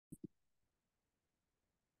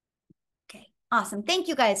Awesome. Thank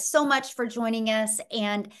you guys so much for joining us.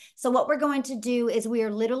 And so what we're going to do is we are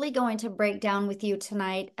literally going to break down with you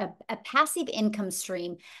tonight a passive income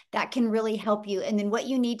stream that can really help you. And then what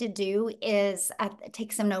you need to do is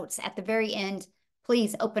take some notes at the very end.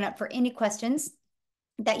 Please open up for any questions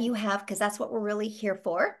that you have, because that's what we're really here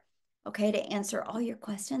for. Okay, to answer all your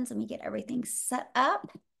questions. Let me get everything set up.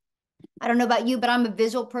 I don't know about you, but I'm a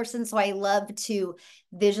visual person, so I love to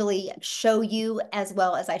visually show you as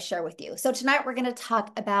well as I share with you. So tonight we're going to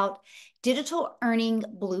talk about digital earning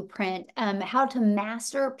blueprint, how to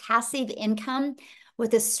master passive income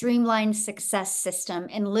with a streamlined success system.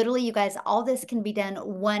 And literally, you guys, all this can be done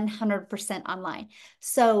 100% online.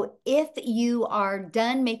 So if you are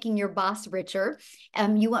done making your boss richer,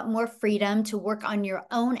 you want more freedom to work on your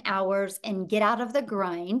own hours and get out of the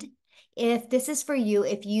grind. If this is for you,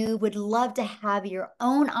 if you would love to have your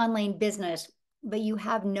own online business, but you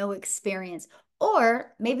have no experience,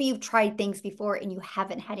 or maybe you've tried things before and you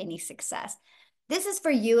haven't had any success. This is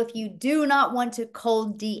for you if you do not want to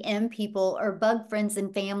cold DM people or bug friends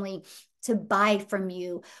and family to buy from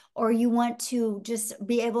you, or you want to just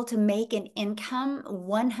be able to make an income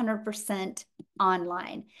 100%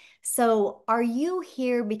 online. So are you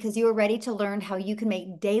here because you are ready to learn how you can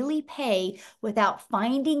make daily pay without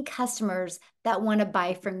finding customers that want to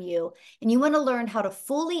buy from you? And you want to learn how to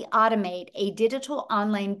fully automate a digital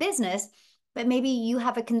online business, but maybe you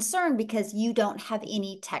have a concern because you don't have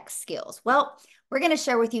any tech skills. Well, we're going to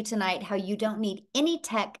share with you tonight how you don't need any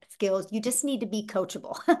tech skills. You just need to be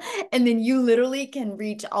coachable. And then you literally can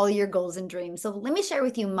reach all your goals and dreams. So let me share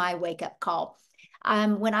with you my wake-up call.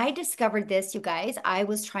 When I discovered this, you guys, I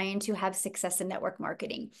was trying to have success in network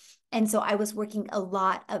marketing. And so I was working a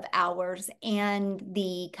lot of hours, and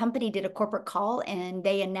the company did a corporate call and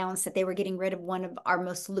they announced that they were getting rid of one of our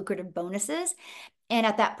most lucrative bonuses. And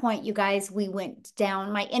at that point, you guys, we went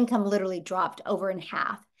down, my income literally dropped over in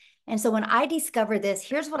half. And so when I discovered this,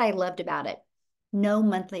 here's what I loved about it. No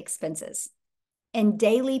monthly expenses and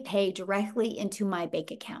daily pay directly into my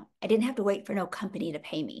bank account. I didn't have to wait for no company to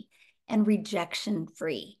pay me, and rejection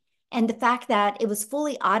free. And the fact that it was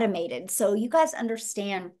fully automated. So you guys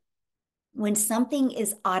understand, when something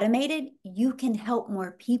is automated, you can help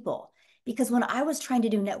more people. Because when I was trying to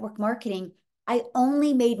do network marketing, I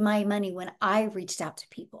only made my money when I reached out to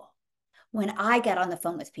people, when I got on the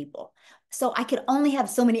phone with people. So I could only have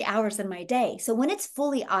so many hours in my day. So when it's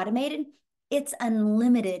fully automated, it's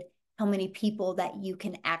unlimited how many people that you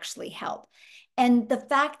can actually help. And the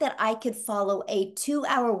fact that I could follow a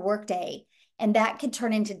 2-hour workday and that could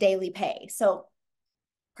turn into daily pay. So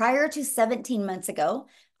prior to 17 months ago,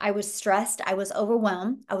 I was stressed. I was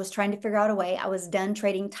overwhelmed. I was trying to figure out a way. I was done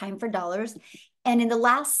trading time for dollars. And in the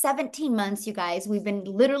last 17 months, you guys, we've been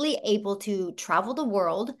literally able to travel the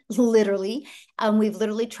world, literally. We've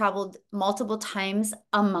literally traveled multiple times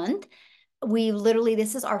a month.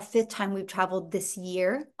 This is our 5th time we've traveled this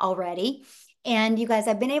year already. And you guys,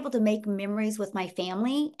 I've been able to make memories with my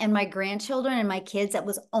family and my grandchildren and my kids that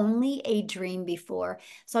was only a dream before.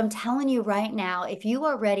 So I'm telling you right now, if you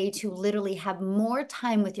are ready to literally have more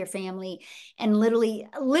time with your family and literally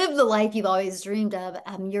live the life you've always dreamed of,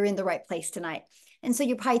 you're in the right place tonight. And so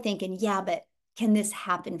you're probably thinking, yeah, but can this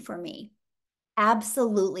happen for me?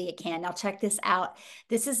 Absolutely, it can. Now, check this out.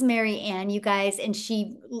 This is Mary Ann, you guys, and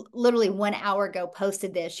she literally 1 hour ago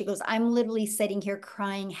posted this. She goes, I'm literally sitting here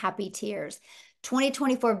crying happy tears.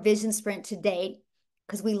 2024 Vision Sprint to date,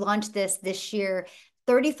 because we launched this year,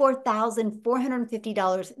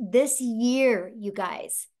 $34,450 this year, you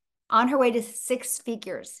guys, on her way to 6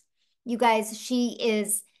 figures. You guys, she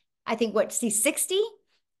is, I think, she's 60,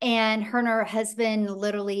 and her husband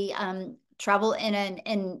literally travel in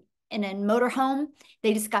a motorhome.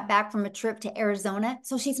 They just got back from a trip to Arizona.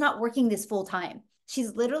 So she's not working this full time.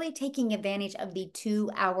 She's literally taking advantage of the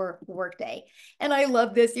 2-hour workday. And I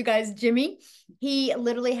love this, you guys. Jimmy, he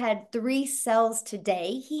literally had 3 sales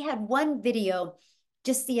today. He had one video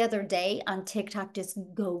just the other day on TikTok just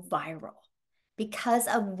go viral because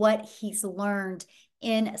of what he's learned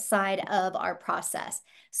inside of our process.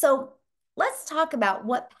 So let's talk about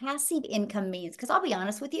what passive income means, because I'll be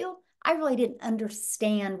honest with you, I really didn't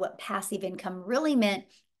understand what passive income really meant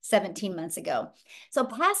 17 months ago. So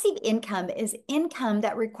passive income is income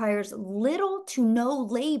that requires little to no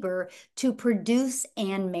labor to produce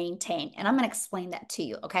and maintain. And I'm going to explain that to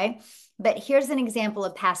you, okay? But here's an example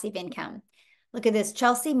of passive income. Look at this.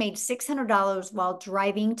 Chelsea made $600 while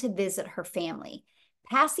driving to visit her family.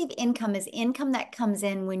 Passive income is income that comes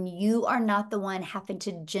in when you are not the one having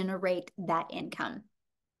to generate that income.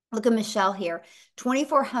 Look at Michele here,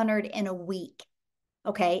 $2,400 in a week.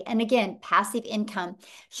 Okay. And again, passive income.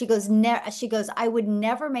 She goes, I would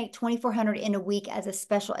never make 2,400 in a week as a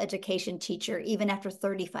special education teacher, even after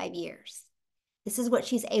 35 years. This is what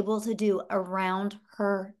she's able to do around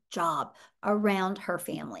her job, around her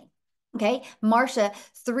family. Okay. Marsha,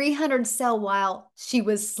 300 sell while she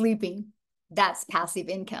was sleeping. That's passive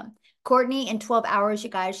income. Courtney, in 12 hours, you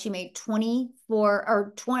guys, she made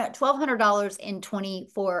 $1,200 in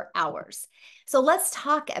 24 hours. So let's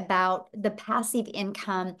talk about the passive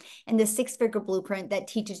income and the six-figure blueprint that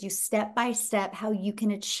teaches you step by step how you can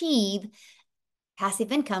achieve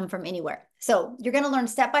passive income from anywhere. So you're going to learn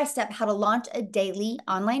step by step how to launch a daily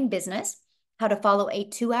online business, how to follow a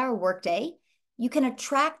 2-hour workday. You can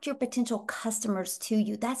attract your potential customers to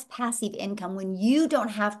you. That's passive income when you don't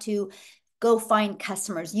have to go find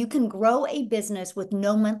customers. You can grow a business with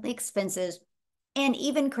no monthly expenses and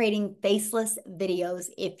even creating faceless videos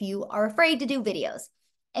if you are afraid to do videos.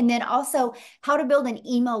 And then also how to build an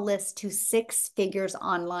email list to 6 figures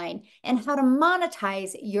online and how to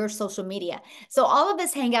monetize your social media. So all of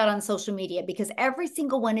us hang out on social media because every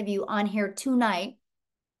single one of you on here tonight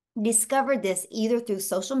discovered this either through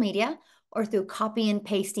social media or through copy and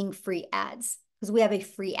pasting free ads, because we have a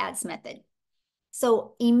free ads method.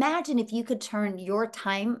 So imagine if you could turn your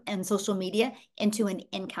time and social media into an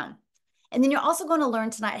income. And then you're also going to learn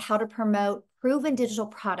tonight how to promote proven digital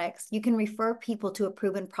products. You can refer people to a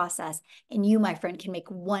proven process, and you, my friend, can make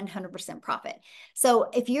 100% profit. So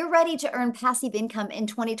if you're ready to earn passive income in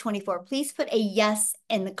 2024, please put a yes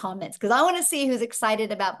in the comments, because I want to see who's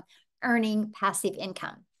excited about earning passive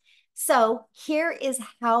income. So here is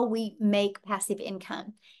how we make passive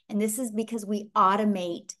income. And this is because we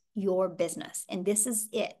automate your business. And this is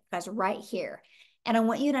it, guys, right here. And I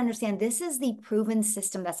want you to understand this is the proven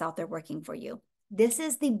system that's out there working for you. This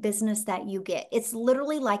is the business that you get. It's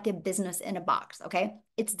literally like a business in a box, okay?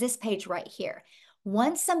 It's this page right here.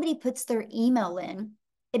 Once somebody puts their email in,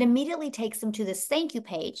 it immediately takes them to this thank you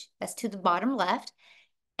page that's to the bottom left.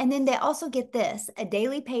 And then they also get this, a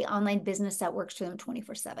daily pay online business that works for them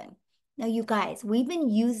 24/7. Now, you guys, we've been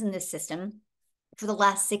using this system for the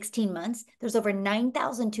last 16 months. There's over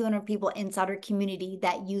 9,200 people inside our community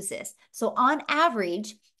that use this. So on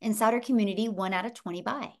average, inside our community, 1 out of 20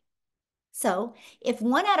 buy. So if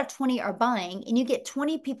 1 out of 20 are buying and you get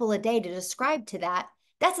 20 people a day to subscribe to that,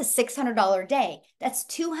 that's a $600 day. That's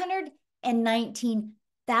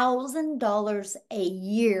 $219,000 a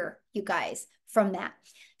year, you guys, from that.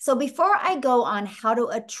 So before I go on how to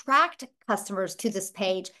attract customers to this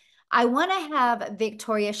page, I want to have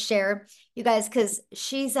Victoria share, you guys, because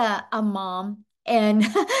she's a mom and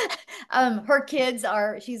her kids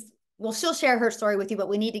well, she'll share her story with you, but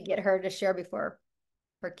we need to get her to share before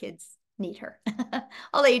her kids need her.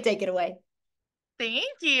 I'll let you take it away. Thank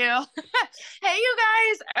you. Hey, you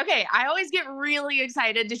guys. Okay, I always get really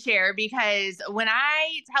excited to share because when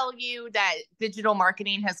I tell you that digital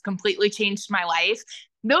marketing has completely changed my life,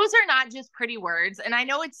 those are not just pretty words. And I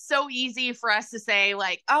know it's so easy for us to say,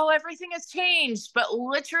 like, oh, everything has changed, but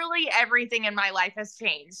literally everything in my life has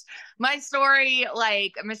changed. My story,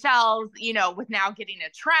 like Michelle's, with now getting to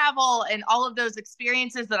travel and all of those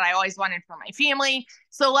experiences that I always wanted for my family.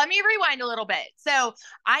 So let me rewind a little bit. So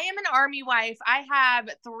I am an Army wife. I have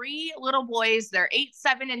 3 little boys. They're 8,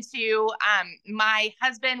 7, and 2. My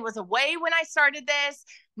husband was away when I started this.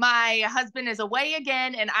 My husband is away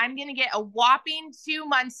again, and I'm going to get a whopping 2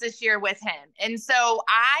 months this year with him. And so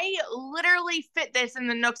I literally fit this in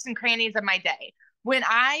the nooks and crannies of my day. When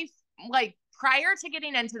prior to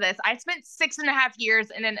getting into this, I spent 6.5 years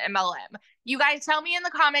in an MLM. You guys tell me in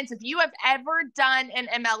the comments if you have ever done an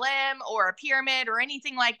MLM or a pyramid or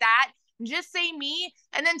anything like that. Just say me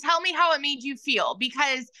and then tell me how it made you feel.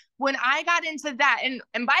 Because when I got into that, and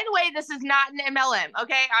by the way, this is not an MLM,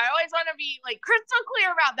 okay? I always want to be like crystal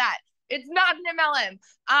clear about that. It's not an MLM.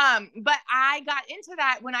 But I got into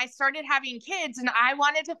that when I started having kids, and I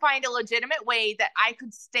wanted to find a legitimate way that I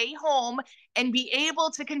could stay home and be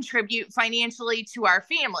able to contribute financially to our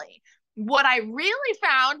family. What I really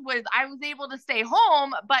found was I was able to stay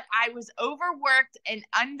home, but I was overworked and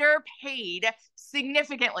underpaid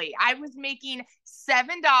significantly. I was making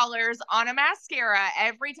 $7 on a mascara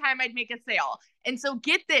every time I'd make a sale. And so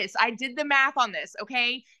get this, I did the math on this,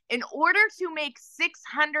 okay? In order to make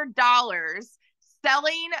 $600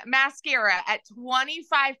 selling mascara at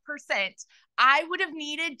 25%, I would have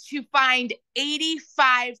needed to find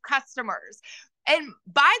 85 customers. And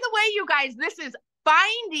by the way, you guys, this is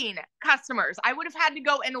finding customers. I would have had to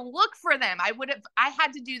go and look for them. I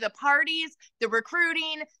had to do the parties, the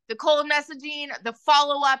recruiting, the cold messaging, the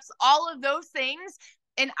follow-ups, all of those things.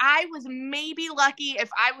 And I was maybe lucky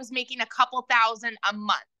if I was making a couple thousand a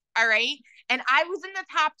month. All right. and I was in the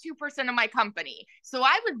top 2% of my company. So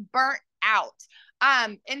I was burnt out.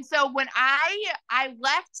 And so when I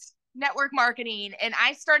left network marketing and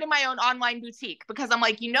I started my own online boutique, because I'm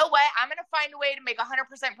like, you know what? I'm going to find a way to make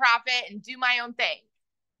 100% profit and do my own thing.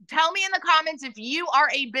 Tell me in the comments if you are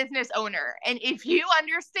a business owner and if you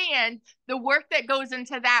understand the work that goes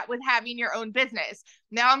into that with having your own business.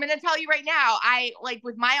 Now, I'm going to tell you right now, I like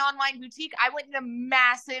with my online boutique, I went into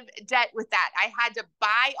massive debt with that. I had to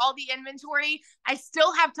buy all the inventory. I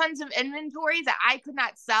still have tons of inventory that I could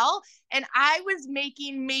not sell. And I was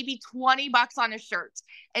making maybe $20 on a shirt.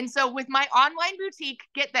 And so with my online boutique,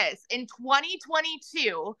 get this, in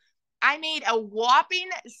 2022, I made a whopping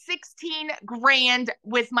 16 grand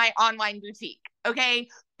with my online boutique, okay,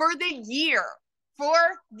 for the year, for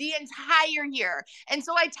the entire year. And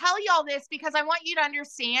so I tell you all this because I want you to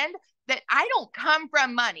understand that I don't come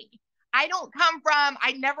from money. I didn't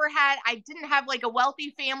have like a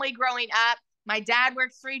wealthy family growing up. My dad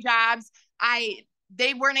works 3 jobs.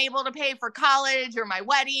 They weren't able to pay for college or my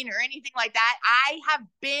wedding or anything like that. I have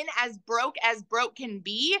been as broke can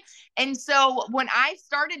be. And so when I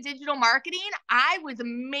started digital marketing, I was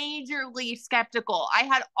majorly skeptical. I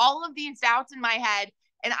had all of these doubts in my head,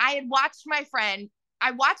 and I watched my friend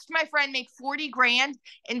make 40 grand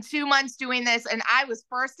in 2 months doing this. And I was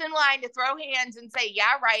first in line to throw hands and say,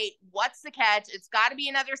 yeah, right. What's the catch? It's got to be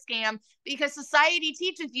another scam, because society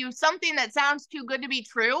teaches you something that sounds too good to be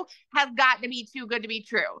true has got to be too good to be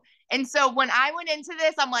true. And so when I went into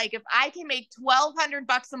this, I'm like, if I can make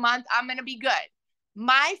 $1,200 a month, I'm going to be good.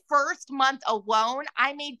 My first month alone,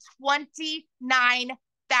 I made $29,000.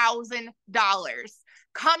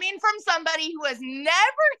 Coming from somebody who has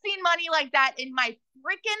never seen money like that in my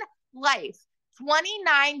freaking life.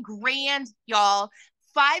 29 grand, y'all.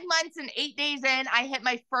 5 months and 8 days in, I hit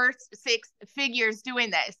my first 6 figures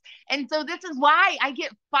doing this. And so this is why I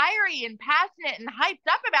get fiery and passionate and hyped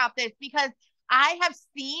up about this, because I have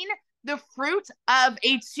seen the fruit of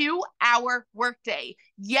a 2-hour workday.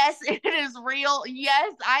 Yes, it is real.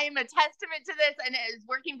 Yes, I am a testament to this, and it is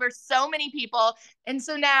working for so many people. And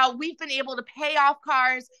so now we've been able to pay off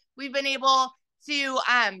cars. We've been able to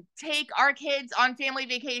take our kids on family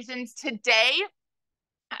vacations. Today,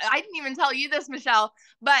 I didn't even tell you this, Michele,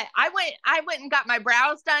 but I went and got my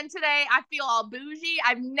brows done today. I feel all bougie.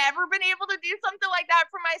 I've never been able to do something like that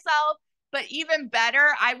for myself. But even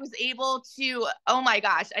better, I was able to, oh my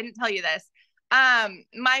gosh, I didn't tell you this.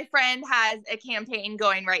 My friend has a campaign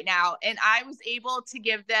going right now, and I was able to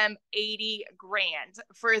give them 80 grand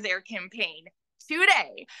for their campaign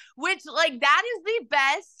today, which like that is the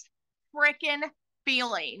best freaking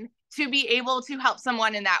feeling, to be able to help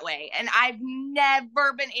someone in that way. And I've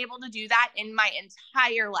never been able to do that in my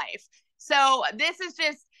entire life. So that's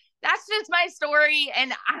just my story.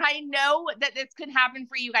 And I know that this could happen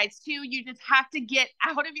for you guys too. You just have to get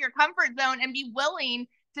out of your comfort zone and be willing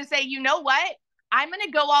to say, you know what? I'm going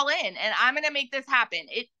to go all in and I'm going to make this happen.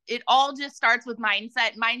 It all just starts with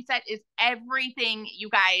mindset. Mindset is everything, you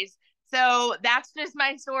guys. So that's just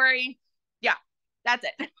my story. Yeah, that's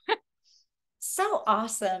it. So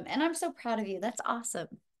awesome. And I'm so proud of you. That's awesome.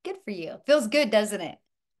 Good for you. Feels good, doesn't it?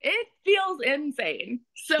 It feels insane.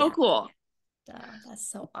 So cool. That's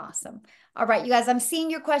so awesome. All right, you guys, I'm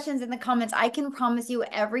seeing your questions in the comments. I can promise you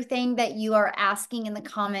everything that you are asking in the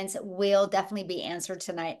comments will definitely be answered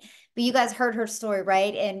tonight. But you guys heard her story,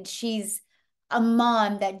 right? And she's a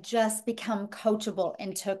mom that just become coachable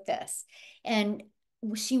and took this. And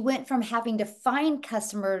she went from having to find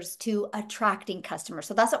customers to attracting customers.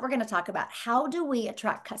 So that's what we're going to talk about. How do we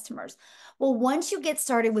attract customers? Well, once you get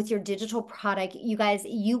started with your digital product, you guys,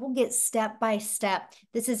 you will get step by step.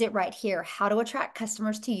 This is it right here. How to attract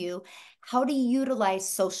customers to you, how to utilize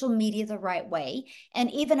social media the right way, and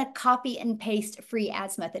even a copy and paste free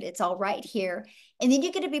ads method. It's all right here. And then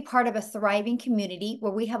you get to be part of a thriving community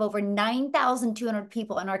where we have over 9,200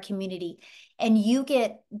 people in our community. And you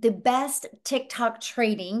get the best TikTok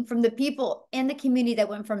training from the people in the community that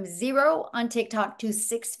went from 0 on TikTok to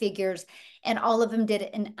 6 figures. And all of them did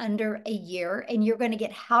it in under a year. And you're going to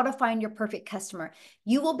get how to find your perfect customer.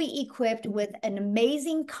 You will be equipped with an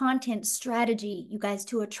amazing content strategy, you guys,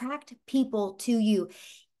 to attract people to you.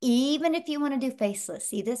 Even if you want to do faceless,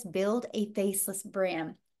 see this, build a faceless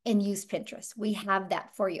brand and use Pinterest. We have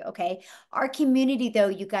that for you, okay? Our community though,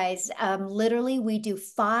 you guys, literally we do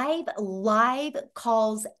 5 live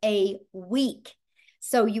calls a week.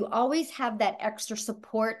 So you always have that extra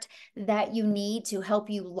support that you need to help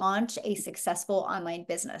you launch a successful online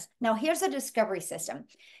business. Now here's a discovery system.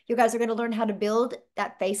 You guys are going to learn how to build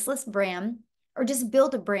that faceless brand or just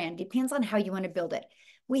build a brand. Depends on how you want to build it.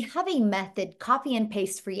 we have a method, copy and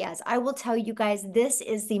paste free ads. I will tell you guys, this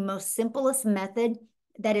is the most simplest method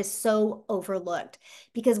that is so overlooked,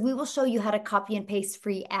 because we will show you how to copy and paste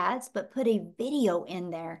free ads, but put a video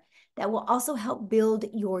in there that will also help build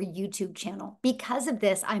your YouTube channel. Because of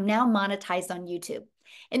this, I'm now monetized on YouTube.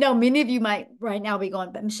 And now many of you might right now be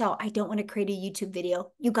going, but Michele, I don't want to create a YouTube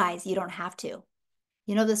video. You guys, you don't have to.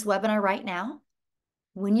 You know, this webinar right now,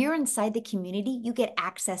 when you're inside the community, you get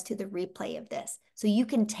access to the replay of this. So you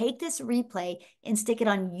can take this replay and stick it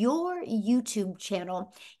on your YouTube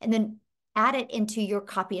channel and then add it into your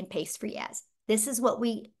copy and paste free ads. This is what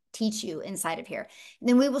we teach you inside of here. And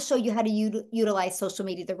then we will show you how to utilize social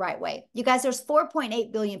media the right way. You guys, there's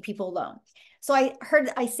 4.8 billion people alone. So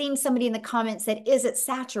I seen somebody in the comments said, is it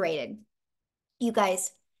saturated? You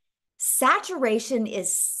guys, saturation is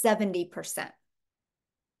 70%.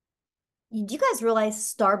 Do you guys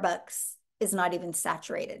realize Starbucks is not even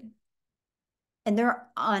saturated? And they're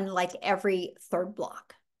on like every third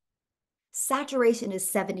block. Saturation is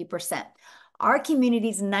 70%. Our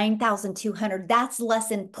community's 9,200. That's less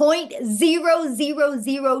than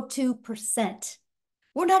 0.0002%.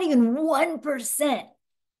 We're not even 1%.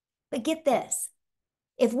 But get this.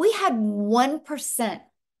 If we had 1%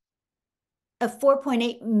 of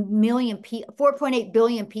 4.8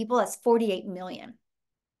 billion people, that's 48 million.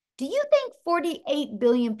 Do you think 48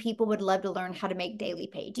 billion people would love to learn how to make daily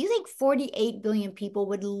pay? Do you think 48 billion people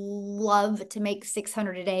would love to make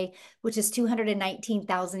 600 a day, which is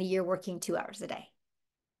 219,000 a year, working 2 hours a day?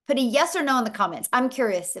 Put a yes or no in the comments. I'm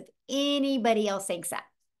curious if anybody else thinks that.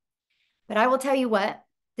 But I will tell you what,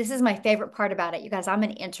 this is my favorite part about it. You guys, I'm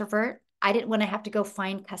an introvert. I didn't want to have to go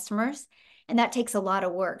find customers, and that takes a lot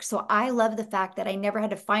of work. So I love the fact that I never had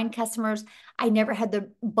to find customers. I never had to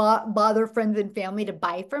bother friends and family to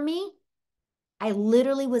buy for me. I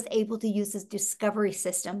literally was able to use this discovery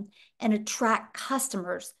system and attract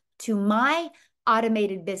customers to my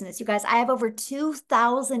automated business. You guys, I have over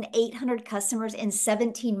 2,800 customers in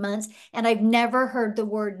 17 months, and I've never heard the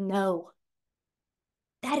word no.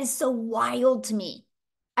 That is so wild to me.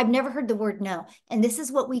 I've never heard the word no. And this is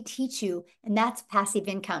what we teach you, and that's passive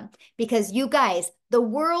income. Because you guys, the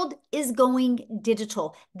world is going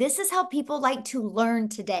digital. This is how people like to learn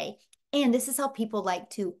today. And this is how people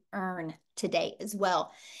like to earn today as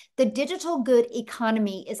well. The digital good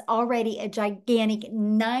economy is already a gigantic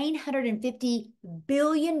 $950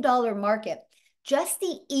 billion market. Just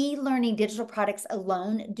the e-learning digital products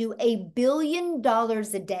alone do $1 billion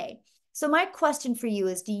a day. So my question for you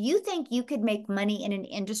is, do you think you could make money in an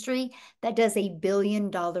industry that does $1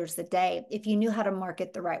 billion a day if you knew how to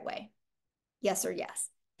market the right way? Yes or yes.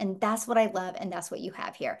 And that's what I love, and that's what you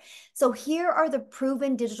have here. So here are the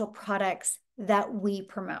proven digital products that we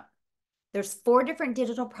promote. There's 4 different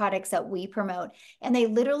digital products that we promote, and they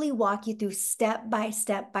literally walk you through step by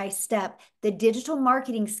step by step the digital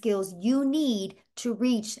marketing skills you need to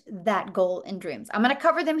reach that goal and dreams. I'm going to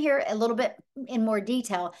cover them here a little bit in more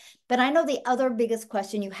detail, but I know the other biggest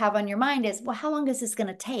question you have on your mind is, well, how long is this going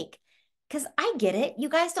to take? Because I get it. You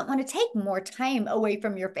guys don't want to take more time away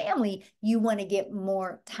from your family. You want to get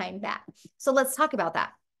more time back. So let's talk about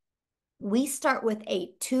that. We start with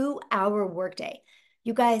a 2-hour workday.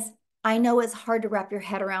 You guys, I know it's hard to wrap your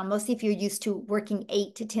head around, mostly if you're used to working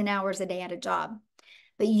 8 to 10 hours a day at a job.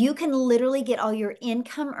 But you can literally get all your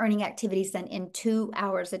income earning activities done in 2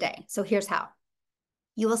 hours a day. So here's how.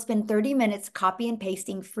 You will spend 30 minutes copy and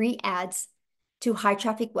pasting free ads to high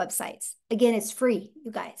traffic websites. Again, it's free,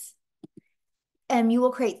 you guys. And you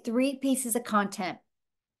will create 3 pieces of content,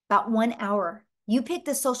 about 1 hour. You pick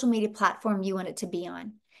the social media platform you want it to be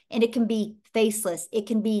on. And it can be faceless. It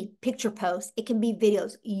can be picture posts. It can be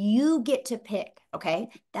videos. You get to pick, okay?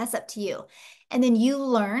 That's up to you. And then you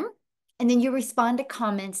learn, and then you respond to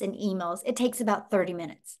comments and emails. It takes about 30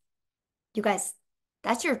 minutes. You guys,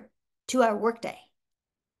 that's your 2-hour workday.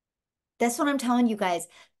 That's what I'm telling you guys.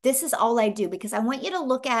 This is all I do, because I want you to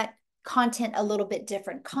look at content a little bit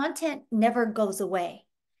different. Content never goes away.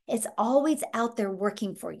 It's always out there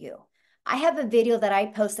working for you. I have a video that I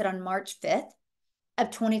posted on March 5th. Of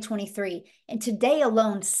 2023. And today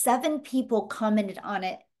alone, 7 people commented on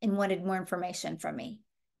it and wanted more information from me.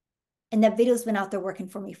 And that video's been out there working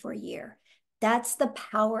for me for a year. That's the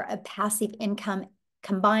power of passive income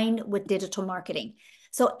combined with digital marketing.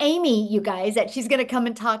 So Amy, you guys, that she's going to come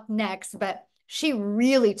and talk next, but she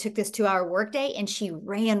really took this 2-hour workday and she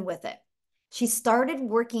ran with it. She started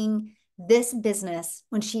working this business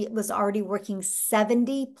when she was already working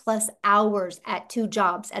 70 plus hours at 2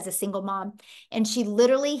 jobs as a single mom. And she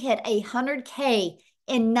literally hit 100K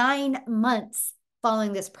in 9 months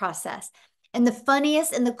following this process. And the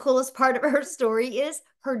funniest and the coolest part of her story is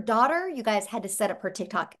Her daughter, you guys, had to set up her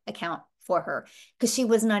TikTok account for her because she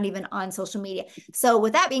was not even on social media. So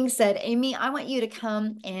with that being said, Amy, I want you to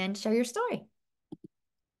come and share your story.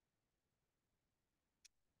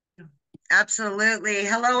 Absolutely.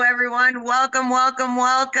 Hello, everyone. Welcome, welcome,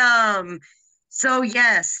 welcome. So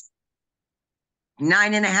yes,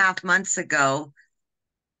 9.5 months ago,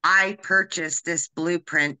 I purchased this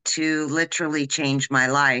blueprint to literally change my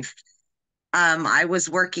life. I was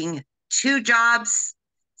working 2 jobs,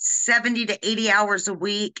 70 to 80 hours a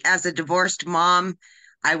week as a divorced mom.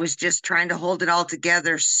 I was just trying to hold it all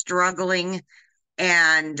together, struggling.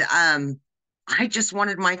 And I just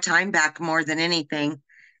wanted my time back more than anything.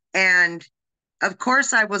 And of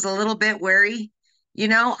course, I was a little bit wary.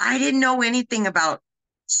 I didn't know anything about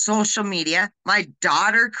social media. My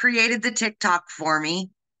daughter created the TikTok for me.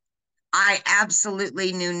 I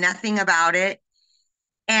absolutely knew nothing about it.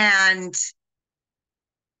 And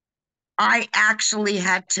I actually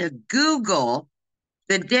had to Google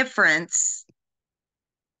the difference.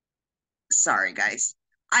 Sorry, guys.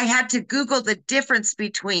 I had to Google the difference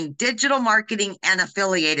between digital marketing and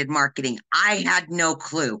affiliated marketing. I had no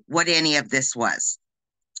clue what any of this was.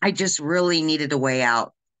 I just really needed a way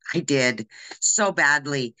out. I did so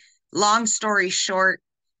badly. Long story short,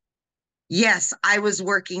 yes, I was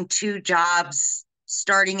working 2 jobs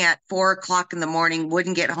starting at 4 o'clock in the morning,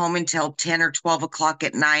 wouldn't get home until 10 or 12 o'clock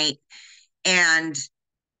at night. And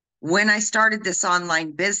when I started this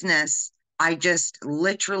online business, I just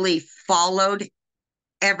literally followed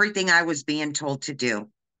everything I was being told to do.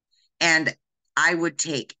 And I would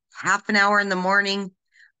take half an hour in the morning.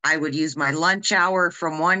 I would use my lunch hour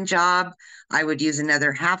from one job. I would use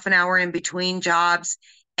another half an hour in between jobs.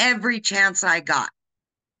 Every chance I got,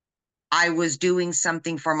 I was doing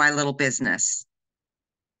something for my little business.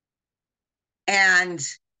 And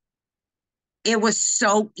it was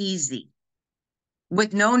so easy.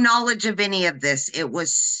 With no knowledge of any of this, it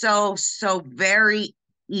was so very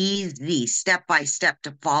easy, step by step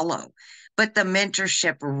to follow. But the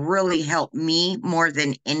mentorship really helped me more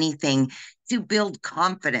than anything to build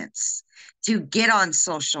confidence, to get on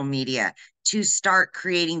social media, to start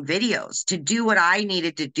creating videos, to do what I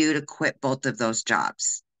needed to do to quit both of those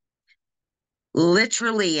jobs.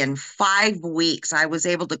 Literally in 5 weeks, I was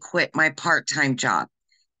able to quit my part-time job.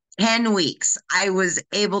 10 weeks, I was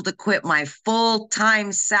able to quit my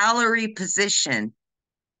full-time salary position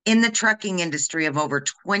in the trucking industry of over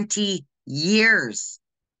 20 years.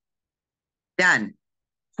 Done.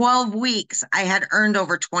 12 weeks, I had earned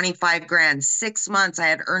over 25 grand. 6 months, I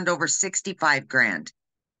had earned over 65 grand.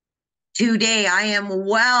 Today, I am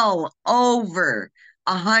well over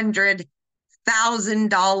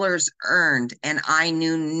 $100,000 earned, and I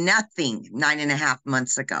knew nothing 9.5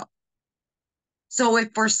 months ago. So if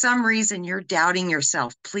for some reason you're doubting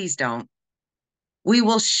yourself, please don't. We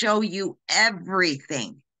will show you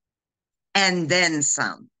everything and then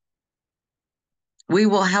some. We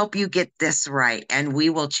will help you get this right, and we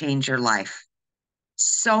will change your life.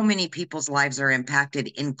 So many people's lives are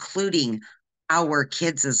impacted, including our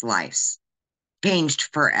kids' lives, changed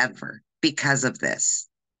forever because of this.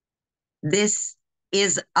 This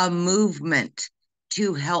is a movement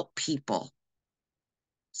to help people.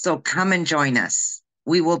 So come and join us.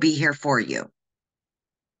 We will be here for you.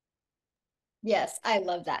 Yes, I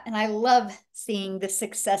love that. And I love seeing the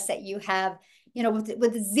success that you have,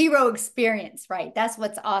 with zero experience, right? That's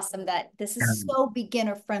what's awesome, that this is so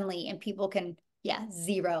beginner friendly and people can,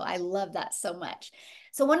 zero. I love that so much.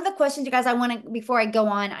 So one of the questions, you guys, before I go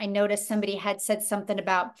on, I noticed somebody had said something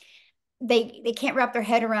about they can't wrap their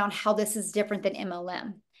head around how this is different than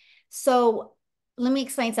MLM. So let me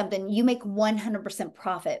explain something. You make 100%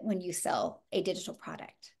 profit when you sell a digital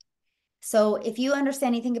product. So if you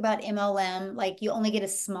understand anything about MLM, like you only get a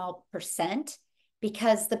small percent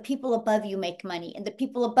because the people above you make money and the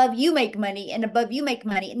people above you make money and above you make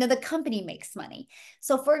money and then the company makes money.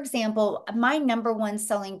 So for example, my number one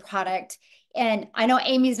selling product, and I know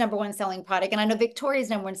Amy's number one selling product, and I know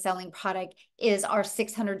Victoria's number one selling product is our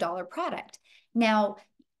 $600 product. Now,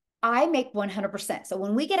 I make 100%. So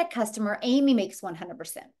when we get a customer, Amy makes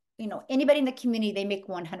 100%. Anybody in the community, they make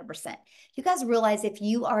 100%. You guys realize if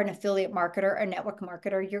you are an affiliate marketer or network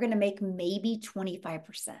marketer, you're going to make maybe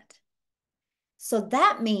 25%. So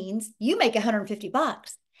that means you make 150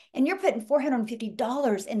 bucks and you're putting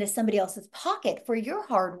 $450 into somebody else's pocket for your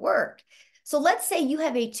hard work. So let's say you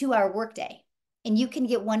have a 2-hour workday and you can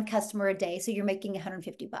get one customer a day. So you're making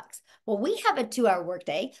 150 bucks. Well, we have a 2-hour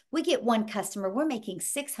workday. We get one customer, we're making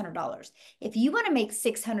 $600. If you want to make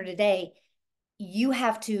 600 a day, you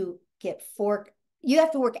have to work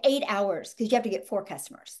 8 hours because you have to get 4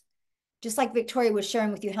 customers. Just like Victoria was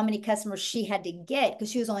sharing with you how many customers she had to get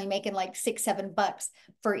because she was only making like $6-7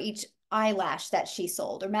 for each eyelash that she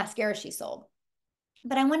sold or mascara she sold.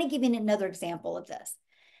 But I want to give you another example of this.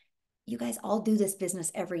 You guys all do this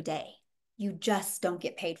business every day. You just don't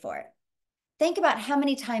get paid for it. Think about how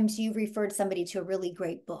many times you referred somebody to a really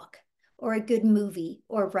great book or a good movie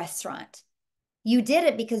or a restaurant. You did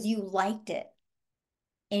it because you liked it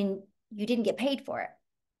and you didn't get paid for it.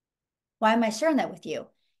 Why am I sharing that with you?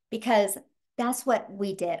 Because that's what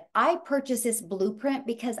we did. I purchased this blueprint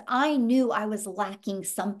because I knew I was lacking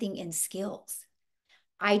something in skills.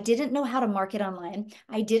 I didn't know how to market online.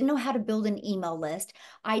 I didn't know how to build an email list.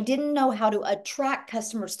 I didn't know how to attract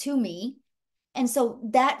customers to me. And so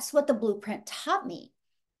that's what the blueprint taught me.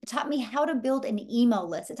 It taught me how to build an email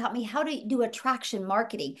list. It taught me how to do attraction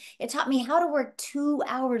marketing. It taught me how to work 2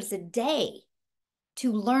 hours a day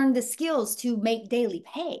to learn the skills to make daily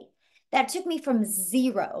pay. That took me from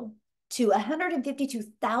zero to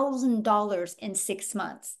 $152,000 in 6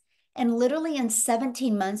 months. And literally in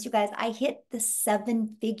 17 months, you guys, I hit the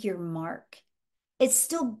 7-figure mark. It's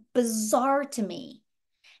still bizarre to me.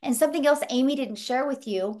 And something else Amy didn't share with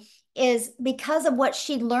you is because of what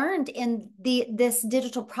she learned in this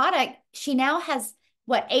digital product, she now has,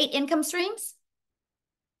 what, 8 income streams?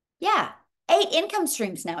 Yeah, 8 income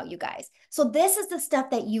streams now, you guys. So this is the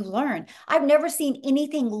stuff that you learn. I've never seen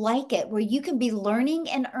anything like it where you can be learning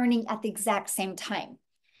and earning at the exact same time.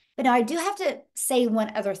 But now I do have to say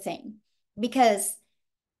one other thing, because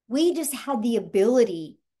we just had the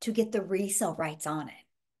ability to get the resale rights on it.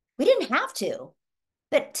 We didn't have to.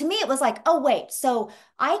 But to me, it was like, oh, wait, so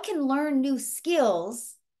I can learn new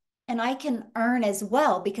skills and I can earn as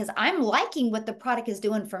well because I'm liking what the product is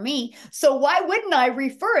doing for me. So why wouldn't I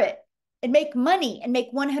refer it and make money and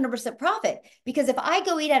make 100% profit? Because if I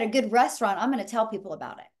go eat at a good restaurant, I'm going to tell people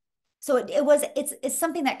about it. So it's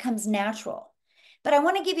something that comes natural. But I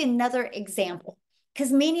want to give you another example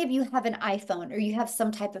because many of you have an iPhone or you have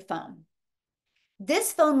some type of phone.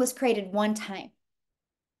 This phone was created one time.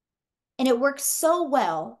 And it works so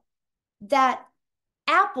well that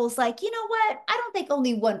Apple's like, you know what? I don't think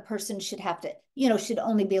only one person should have to, should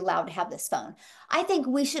only be allowed to have this phone. I think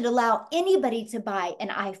we should allow anybody to buy an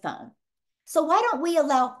iPhone. So why don't we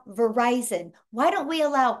allow Verizon? Why don't we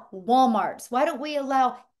allow Walmart's? Why don't we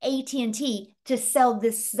allow AT&T to sell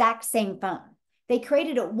this exact same phone? They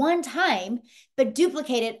created it one time, but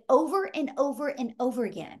duplicate it over and over and over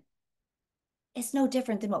again. It's no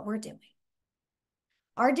different than what we're doing.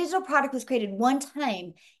 Our digital product was created one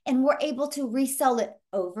time and we're able to resell it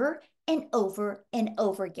over and over and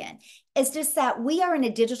over again. It's just that we are in a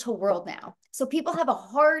digital world now. So people have a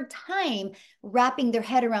hard time wrapping their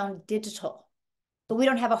head around digital, but we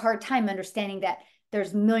don't have a hard time understanding that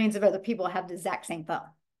there's millions of other people who have the exact same phone.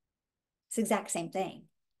 It's the exact same thing,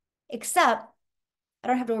 except I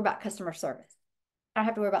don't have to worry about customer service. I don't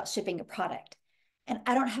have to worry about shipping a product. And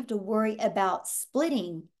I don't have to worry about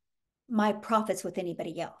splitting my profits with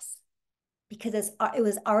anybody else because it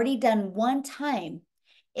was already done one time.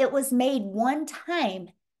 It was made one time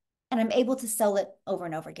and I'm able to sell it over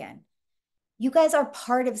and over again. You guys are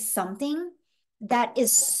part of something that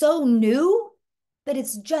is so new, but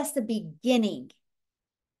it's just the beginning.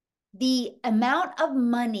 The amount of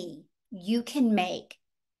money you can make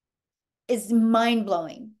is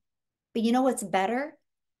mind-blowing. But you know what's better?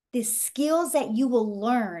 The skills that you will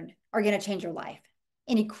learn are going to change your life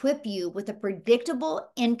and equip you with a predictable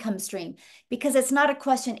income stream, because it's not a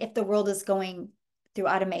question if the world is going through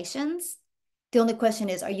automations. The only question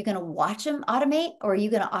is, are you going to watch them automate, or are you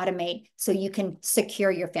going to automate so you can secure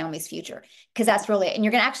your family's future? Because that's really it. And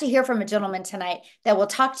you're going to actually hear from a gentleman tonight that will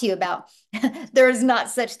talk to you about there is not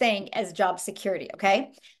such thing as job security.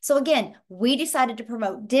 Okay. So again, we decided to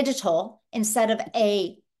promote digital instead of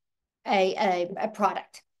a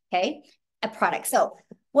product. Okay. A product. So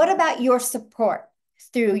what about your support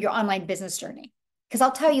through your online business journey? Because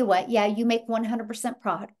I'll tell you what, yeah, you make 100%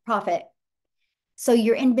 profit. So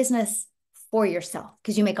you're in business for yourself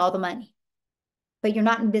because you make all the money, but you're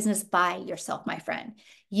not in business by yourself, my friend.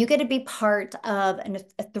 You get to be part of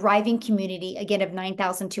a thriving community, again, of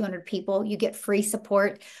 9,200 people. You get free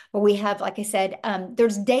support where we have, like I said,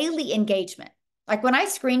 there's daily engagement. Like when I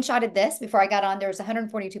screenshotted this before I got on, there was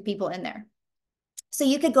 142 people in there. So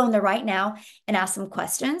you could go in there right now and ask some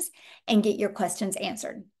questions and get your questions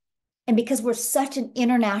answered. And because we're such an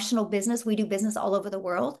international business, we do business all over the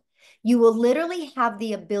world, you will literally have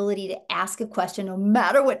the ability to ask a question no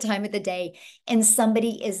matter what time of the day, and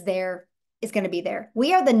somebody is going to be there.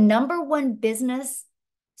 We are the #1 business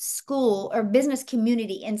school or business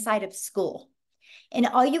community inside of school. And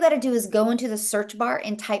all you got to do is go into the search bar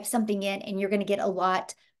and type something in, and you're going to get a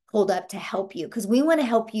lot pulled up to help you because we want to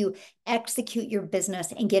help you execute your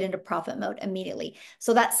business and get into profit mode immediately.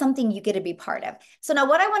 So that's something you get to be part of. So now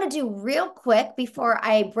what I want to do real quick before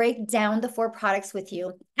I break down the 4 products with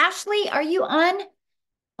you, Ashley, are you on?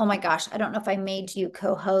 Oh my gosh, I don't know if I made you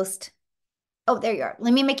co-host. Oh, there you are.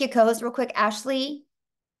 Let me make you co-host real quick. Ashley.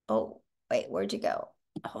 Oh, wait, where'd you go?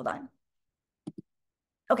 Hold on.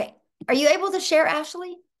 Okay. Are you able to share,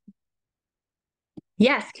 Ashley?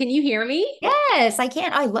 Yes. Can you hear me? Yes, I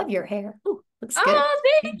can. I love your hair. Ooh, looks good. Oh,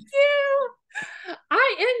 thank you.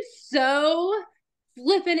 I am so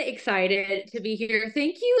flippin' excited to be here.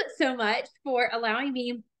 Thank you so much for allowing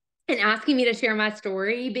me and asking me to share my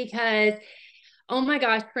story because, oh my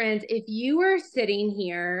gosh, friends, if you are sitting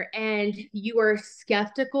here and you are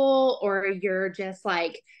skeptical or you're just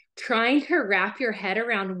like trying to wrap your head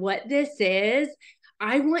around what this is,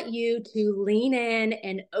 I want you to lean in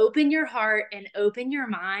and open your heart and open your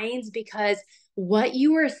minds because what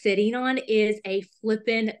you are sitting on is a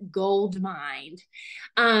flippin' gold mine.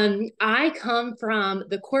 I come from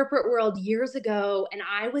the corporate world years ago, and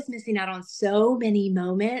I was missing out on so many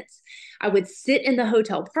moments. I would sit in the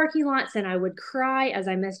hotel parking lots and I would cry as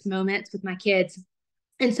I missed moments with my kids.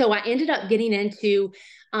 And so I ended up getting into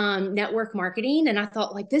network marketing, and I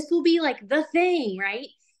thought, like, this will be like the thing, right?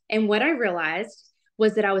 And what I realized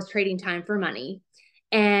was that I was trading time for money.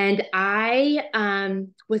 And I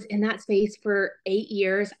was in that space for 8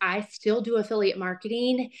 years. I still do affiliate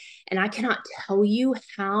marketing, and I cannot tell you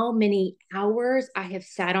how many hours I have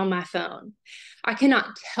sat on my phone. I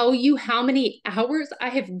cannot tell you how many hours I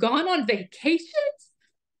have gone on vacations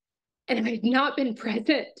and I've not been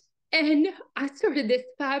present. And I started this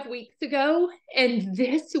 5 weeks ago, and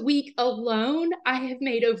this week alone, I have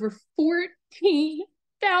made over $14,000.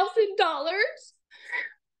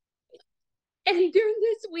 And during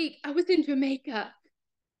this week, I was in Jamaica.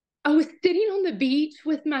 I was sitting on the beach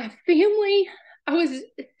with my family. I was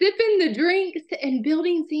sipping the drinks and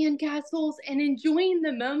building sandcastles and enjoying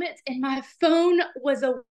the moments. And my phone was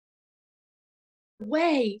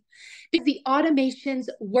away because the automations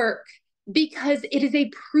work, because it is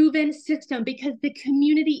a proven system, because the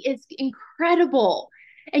community is incredible.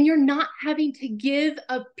 And you're not having to give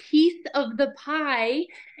a piece of the pie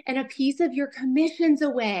and a piece of your commissions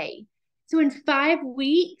away. So in 5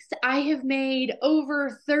 weeks, I have made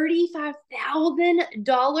over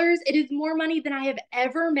 $35,000. It is more money than I have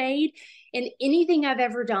ever made in anything I've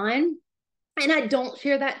ever done. And I don't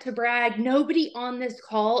share that to brag. Nobody on this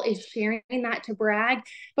call is sharing that to brag,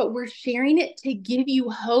 but we're sharing it to give you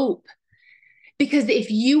hope. Because if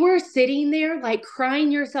you are sitting there like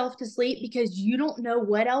crying yourself to sleep because you don't know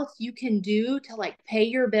what else you can do to like pay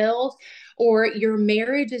your bills, or your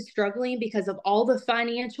marriage is struggling because of all the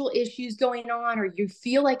financial issues going on, or you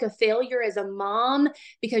feel like a failure as a mom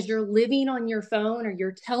because you're living on your phone, or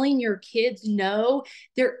you're telling your kids no,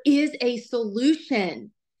 there is a solution.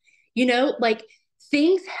 Like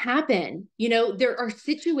things happen. There are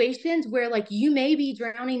situations where like you may be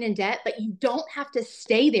drowning in debt, but you don't have to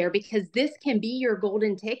stay there because this can be your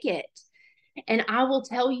golden ticket. And I will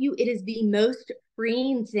tell you, it is the most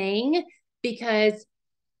freeing thing because,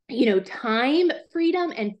 time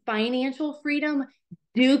freedom and financial freedom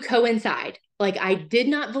do coincide. Like I did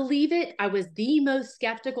not believe it. I was the most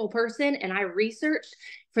skeptical person, and I researched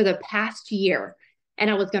for the past year. And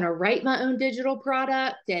I was going to write my own digital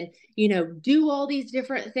product and, do all these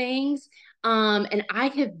different things. And I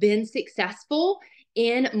have been successful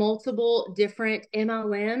in multiple different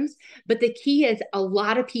MLMs. But the key is a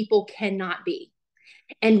lot of people cannot be.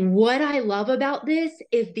 And what I love about this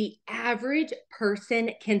is the average person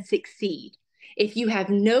can succeed. If you have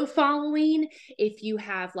no following, if you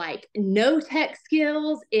have like no tech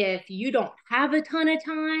skills, if you don't have a ton of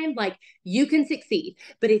time, like you can succeed.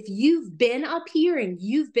 But if you've been up here and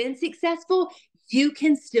you've been successful, you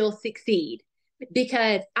can still succeed.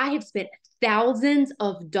 Because I have spent thousands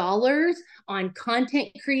of dollars on content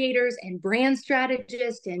creators and brand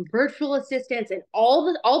strategists and virtual assistants and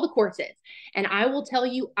all the courses. And I will tell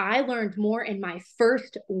you, I learned more in my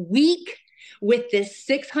first week with this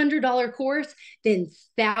 $600 course than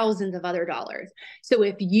thousands of other dollars. So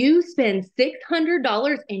if you spend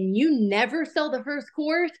 $600 and you never sell the first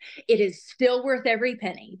course, it is still worth every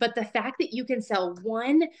penny. But the fact that you can sell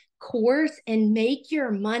one course and make your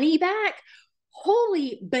money back,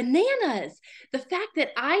 holy bananas. The fact that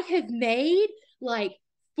I have made like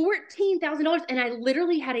 $14,000 and I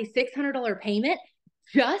literally had a $600 payment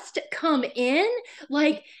just come in,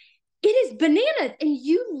 like it is bananas. And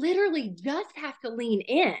you literally just have to lean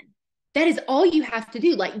in. That is all you have to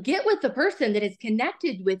do. Like get with the person that is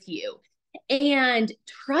connected with you and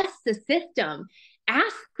trust the system.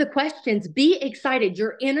 ask the questions, be excited.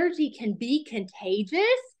 Your energy can be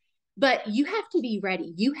contagious, but you have to be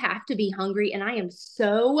ready. You have to be hungry. And I am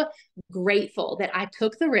so grateful that I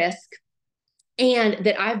took the risk and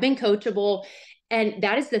that I've been coachable. And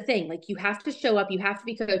that is the thing. Like, you have to show up, you have to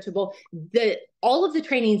be coachable. All of the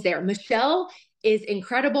trainings there. Michele is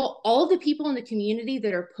incredible. All the people in the community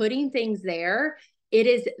that are putting things there, it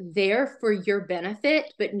is there for your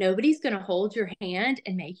benefit, but nobody's going to hold your hand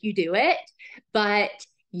and make you do it. But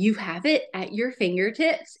you have it at your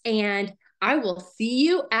fingertips, and I will see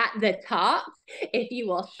you at the top if you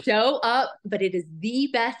will show up. But it is the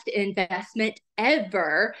best investment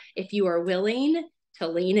ever if you are willing to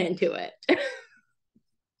lean into it.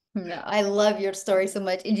 No, I love your story so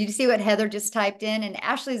much. And did you see what Heather just typed in? And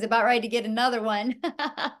Ashley's about ready to get another one.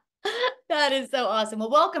 That is so awesome.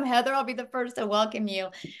 Well, welcome, Heather. I'll be the first to welcome you.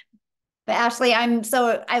 But Ashley,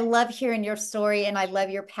 I love hearing your story, and I love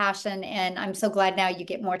your passion. And I'm so glad now you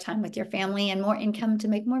get more time with your family and more income to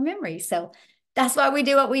make more memories. So that's why we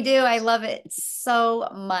do what we do. I love it so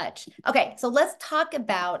much. Okay, so let's talk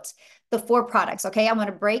about the 4 products. Okay, I'm going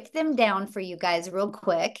to break them down for you guys real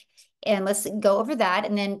quick. And let's go over that.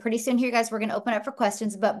 And then pretty soon here, guys, we're going to open up for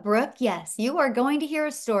questions. But Brooke, yes, you are going to hear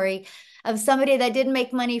a story of somebody that didn't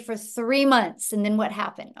make money for 3 months. And then what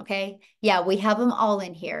happened? Okay. Yeah, we have them all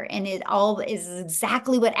in here. And it all is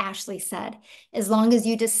exactly what Ashley said. As long as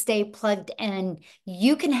you just stay plugged in,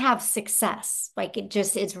 you can have success. Like,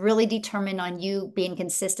 it's really determined on you being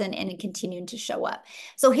consistent and continuing to show up.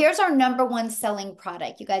 So here's our number 1 selling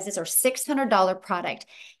product. You guys, it's our $600 product.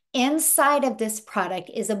 Inside of this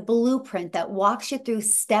product is a blueprint that walks you through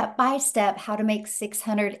step by step how to make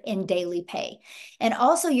 $600 in daily pay. And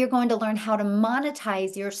also, you're going to learn how to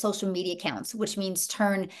monetize your social media accounts, which means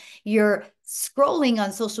turn your scrolling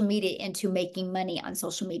on social media into making money on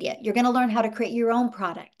social media. You're going to learn how to create your own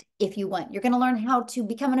product if you want. You're going to learn how to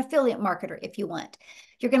become an affiliate marketer if you want.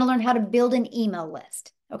 You're going to learn how to build an email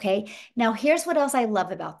list. Okay. Now, here's what else I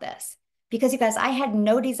love about this. Because you guys, I had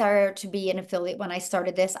no desire to be an affiliate when I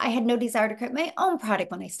started this. I had no desire to create my own product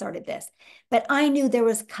when I started this. But I knew there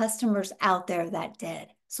was customers out there that did.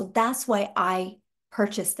 So that's why I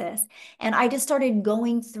purchased this. And I just started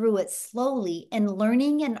going through it slowly and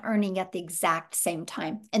learning and earning at the exact same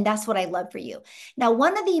time. And that's what I love for you. Now,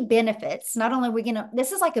 one of the benefits, not only are we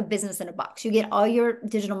this is like a business in a box. You get all your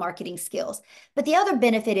digital marketing skills. But the other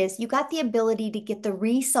benefit is you got the ability to get the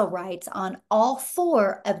resale rights on all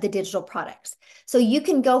 4 of the digital products. So you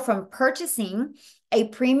can go from purchasing a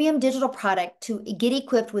premium digital product to get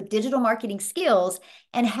equipped with digital marketing skills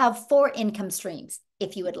and have 4 income streams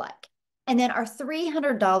if you would like. And then our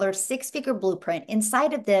 $300 6-figure blueprint,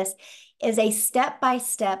 inside of this is a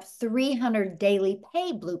step-by-step 300 daily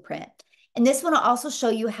pay blueprint. And this one will also show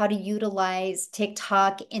you how to utilize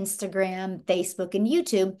TikTok, Instagram, Facebook, and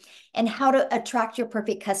YouTube, and how to attract your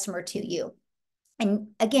perfect customer to you. And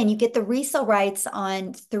again, you get the resale rights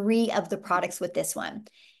on 3 of the products with this one.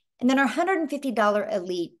 And then our $150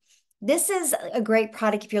 Elite. This is a great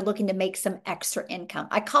product if you're looking to make some extra income.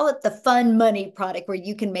 I call it the fun money product, where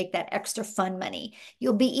you can make that extra fun money.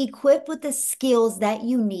 You'll be equipped with the skills that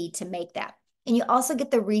you need to make that. And you also get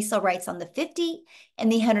the resale rights on the 50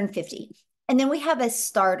 and the 150. And then we have a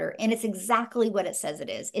starter, and it's exactly what it says it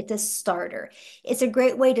is. It's a starter. It's a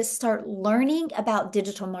great way to start learning about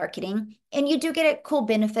digital marketing. And you do get a cool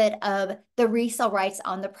benefit of the resale rights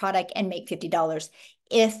on the product and make $50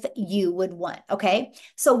 if you would want, okay?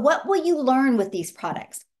 So what will you learn with these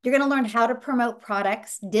products? You're going to learn how to promote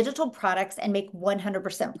products, digital products, and make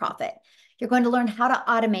 100% profit. You're going to learn how to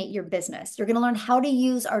automate your business. You're going to learn how to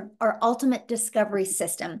use our ultimate discovery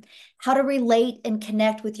system, how to relate and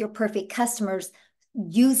connect with your perfect customers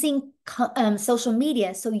using social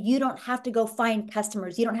media, so you don't have to go find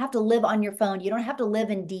customers. You don't have to live on your phone. You don't have to live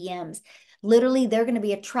in DMs. Literally, they're going to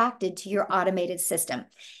be attracted to your automated system.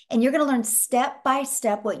 And you're going to learn step by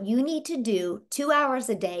step what you need to do 2 hours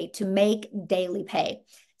a day to make daily pay.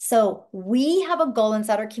 So we have a goal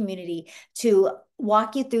inside our community to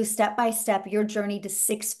walk you through step by step your journey to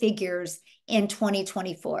 6 figures in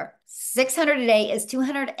 2024. 600 a day is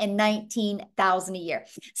 219,000 a year.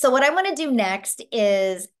 So what I want to do next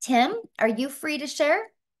is, Tim, are you free to share?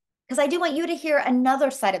 Because I do want you to hear another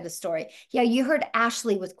side of the story. Yeah, you heard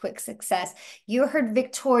Ashley with quick success. You heard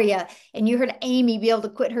Victoria, and you heard Amy be able to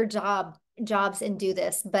quit her jobs and do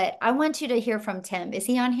this. But I want you to hear from Tim. Is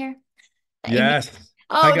he on here? Yes. Amy?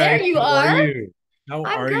 Hi, Oh, there guys. you How are. are you? How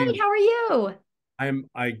I'm are great. you? How are you?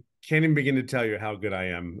 I can't even begin to tell you how good I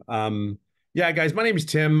am. Yeah, guys, my name is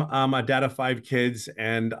Tim. I'm a dad of 5 kids,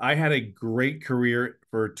 and I had a great career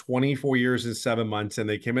for 24 years and 7 months. And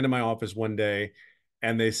they came into my office one day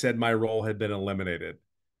and they said my role had been eliminated.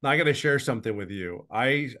 Now I got to share something with you.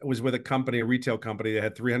 I was with a company, a retail company that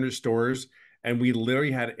had 300 stores, and we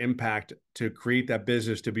literally had impact to create that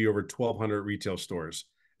business to be over 1,200 retail stores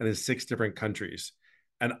and in 6 different countries.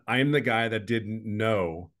 And I'm the guy that didn't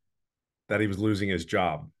know that he was losing his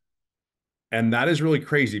job. And that is really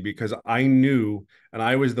crazy because I knew, and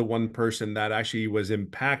I was the one person that actually was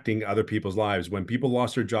impacting other people's lives. When people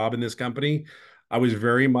lost their job in this company, I was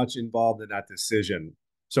very much involved in that decision.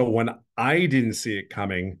 So when I didn't see it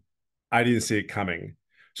coming, I didn't see it coming.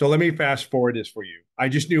 So let me fast forward this for you. I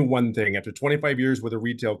just knew one thing. After 25 years with a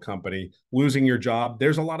retail company, losing your job,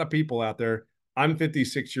 there's a lot of people out there. I'm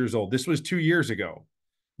 56 years old. This was 2 years ago.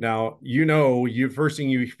 Now, you first thing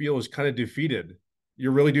you feel is kind of defeated. You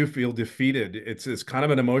really do feel defeated. It's kind of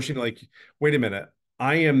an emotion like, wait a minute,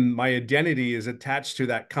 my identity is attached to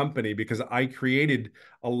that company because I created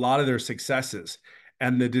a lot of their successes.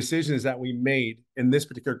 And the decisions that we made in this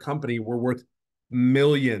particular company were worth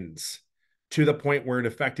millions, to the point where it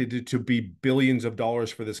affected it to be billions of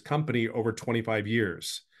dollars for this company over 25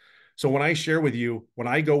 years. So when I share with you, when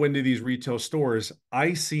I go into these retail stores,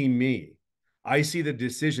 I see me. I see the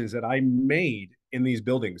decisions that I made in these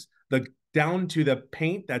buildings. The down to the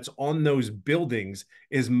paint that's on those buildings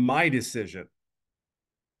is my decision.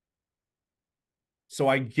 So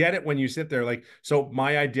I get it when you sit there like, so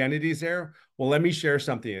my identity's there. Well, let me share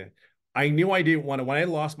something. I knew I didn't want to, when I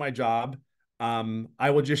lost my job,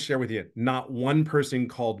 I will just share with you, not one person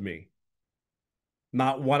called me.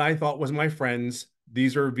 Not what I thought was my friends.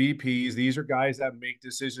 These are VPs. These are guys that make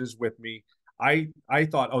decisions with me. I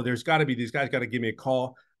thought, oh, there's got to be, these guys got to give me a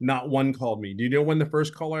call. Not one called me. Do you know when the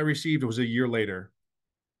first call I received? It was a year later.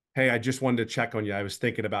 Hey, I just wanted to check on you. I was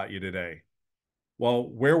thinking about you today. Well,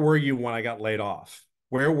 where were you when I got laid off?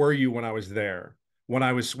 Where were you when I was there? When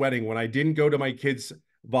I was sweating, when I didn't go to my kids'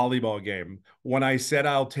 volleyball game, when I said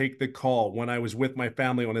I'll take the call, when I was with my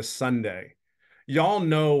family on a Sunday. Y'all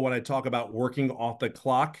know when I talk about working off the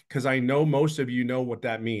clock, because I know most of you know what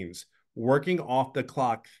that means. Working off the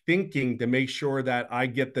clock, thinking to make sure that I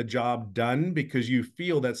get the job done because you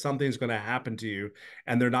feel that something's going to happen to you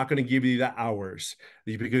and they're not going to give you the hours.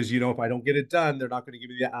 Because, if I don't get it done, they're not going to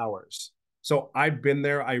give you the hours. So I've been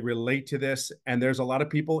there. I relate to this. And there's a lot of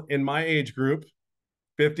people in my age group,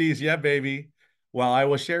 50s, yeah, baby. Well, I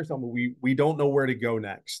will share something. We don't know where to go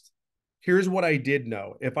next. Here's what I did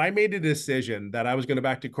know. If I made a decision that I was going to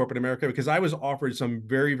back to corporate America, because I was offered some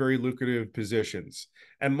very, very lucrative positions,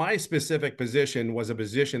 and my specific position was a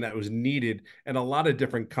position that was needed in a lot of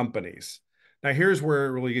different companies. Now, here's where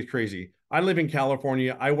it really gets crazy. I live in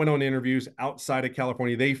California. I went on interviews outside of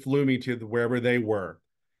California. They flew me to wherever they were.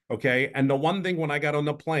 Okay. And the one thing when I got on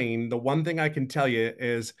the plane, the one thing I can tell you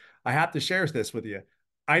is I have to share this with you.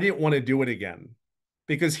 I didn't want to do it again.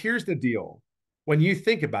 Because here's the deal. When you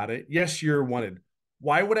think about it, yes, you're wanted.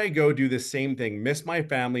 Why would I go do the same thing, miss my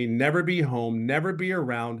family, never be home, never be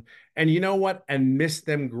around, and you know what? And miss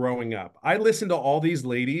them growing up. I listen to all these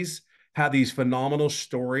ladies have these phenomenal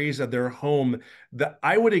stories of their home that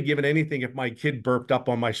I would have given anything if my kid burped up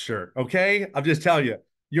on my shirt. Okay. I'll just tell you,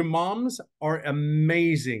 your moms are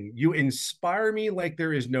amazing. You inspire me like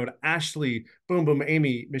there is no Ashley, boom, boom,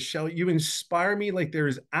 Amy, Michele. You inspire me like there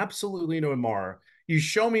is absolutely no tomorrow. You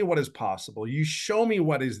show me what is possible. You show me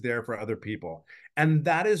what is there for other people. And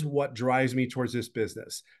that is what drives me towards this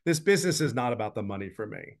business. This business is not about the money for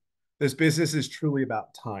me. This business is truly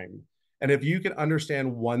about time. And if you can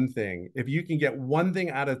understand one thing, if you can get one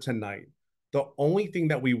thing out of tonight, the only thing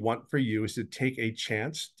that we want for you is to take a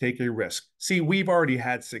chance, take a risk. See, we've already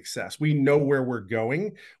had success. We know where we're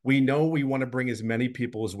going. We know we want to bring as many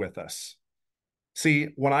people as with us. See,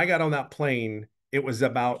 when I got on that plane, it was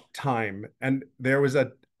about time. And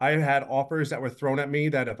I had offers that were thrown at me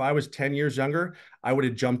that if I was 10 years younger, I would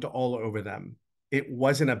have jumped all over them. It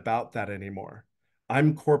wasn't about that anymore.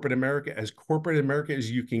 I'm corporate America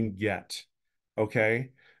as you can get.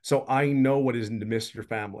 Okay. So I know what it is to miss your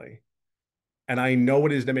family. And I know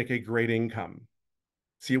what it is to make a great income.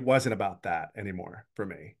 See, it wasn't about that anymore for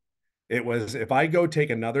me. It was, if I go take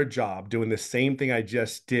another job doing the same thing I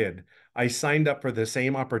just did, I signed up for the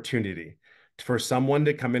same opportunity for someone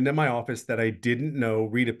to come into my office that I didn't know,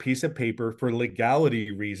 read a piece of paper for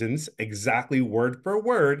legality reasons, exactly word for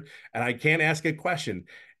word, and I can't ask a question.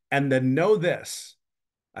 And then know this,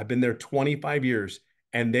 I've been there 25 years,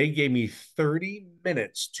 and they gave me 30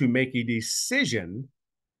 minutes to make a decision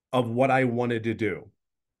of what I wanted to do.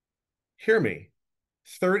 Hear me.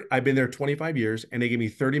 I've been there 25 years and they give me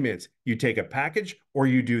 30 minutes. You take a package or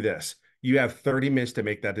you do this. You have 30 minutes to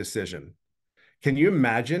make that decision. Can you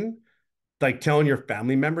imagine like telling your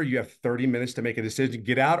family member you have 30 minutes to make a decision,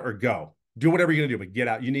 get out or go? Do whatever you're going to do, but get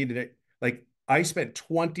out. You need to, like, I spent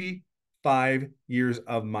 25 years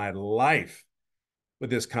of my life with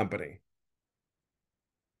this company.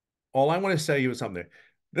 All I want to say you is something.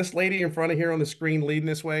 This lady in front of here on the screen leading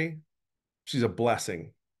this way, she's a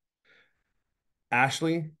blessing.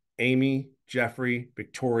 Ashley, Amy, Jeffrey,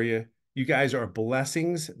 Victoria, you guys are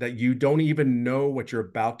blessings that you don't even know what you're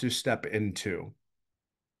about to step into.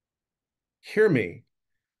 Hear me.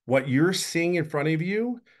 What you're seeing in front of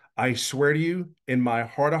you, I swear to you, in my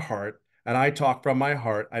heart of heart, and I talk from my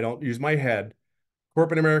heart, I don't use my head.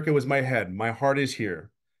 Corporate America was my head. My heart is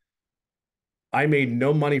here. I made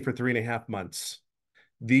no money for 3.5 months.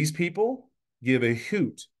 These people give a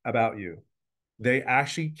hoot about you. They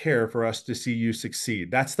actually care for us to see you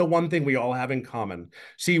succeed. That's the one thing we all have in common.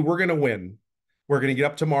 See, we're going to win. We're going to get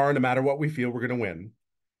up tomorrow, no matter what we feel, we're going to win.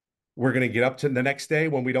 We're going to get up to the next day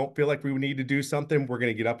when we don't feel like we need to do something. We're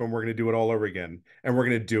going to get up and we're going to do it all over again. And we're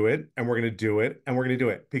going to do it, and we're going to do it, and we're going to do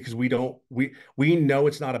it, because we know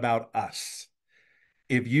it's not about us.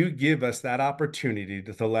 If you give us that opportunity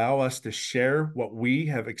to allow us to share what we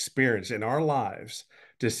have experienced in our lives,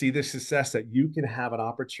 to see the success that you can have an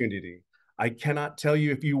opportunity. I cannot tell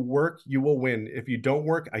you, if you work, you will win. If you don't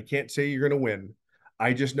work, I can't say you're going to win.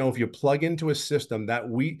 I just know if you plug into a system that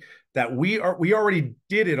we already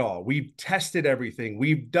did it all. We've tested everything.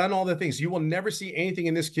 We've done all the things. You will never see anything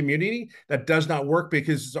in this community that does not work,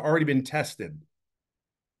 because it's already been tested.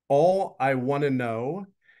 All I want to know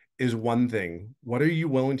is one thing. What are you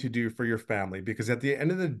willing to do for your family? Because at the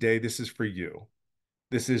end of the day, this is for you.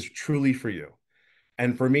 This is truly for you.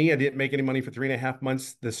 And for me, I didn't make any money for 3.5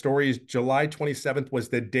 months. The story is July 27th was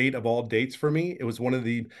the date of all dates for me. It was one of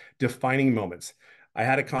the defining moments. I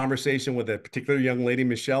had a conversation with a particular young lady,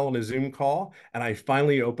 Michele, on a Zoom call, and I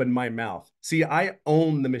finally opened my mouth. See, I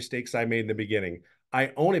own the mistakes I made in the beginning.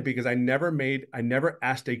 I own it because I never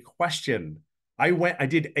asked a question. I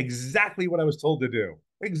did exactly what I was told to do.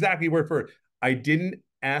 Exactly word for word. I didn't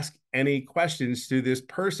ask any questions to this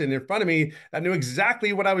person in front of me that knew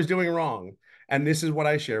exactly what I was doing wrong. And this is what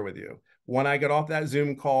I share with you. When I got off that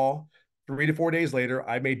Zoom call, 3 to 4 days later,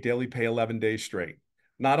 I made daily pay 11 days straight.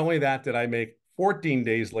 Not only that, did I make 14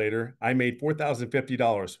 days later, I made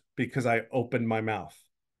 $4,050 because I opened my mouth.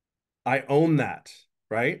 I own that,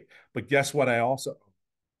 right? But guess what?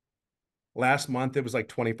 Last month, it was like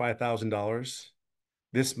 $25,000.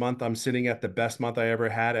 This month, I'm sitting at the best month I ever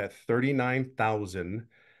had at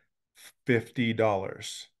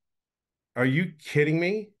 $39,050. Are you kidding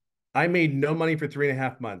me? I made no money for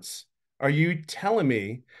 3.5 months. Are you telling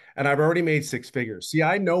me? And I've already made 6 figures. See,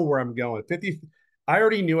 I know where I'm going. 50. I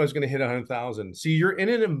already knew I was going to hit 100,000. See, you're in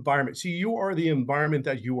an environment. See, you are the environment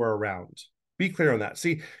that you are around. Be clear on that.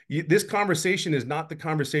 See, this conversation is not the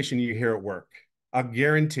conversation you hear at work. I'll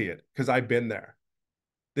guarantee it, because I've been there.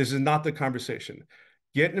 This is not the conversation.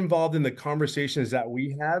 Get involved in the conversations that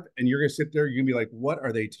we have, and you're going to sit there, you're going to be like, what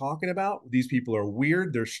are they talking about? These people are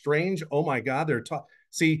weird. They're strange. Oh my God, they're talking.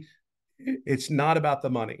 See, it's not about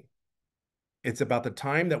the money. It's about the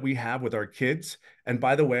time that we have with our kids. And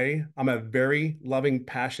by the way, I'm a very loving,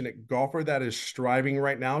 passionate golfer that is striving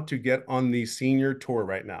right now to get on the senior tour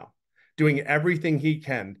right now, doing everything he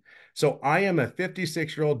can. So I am a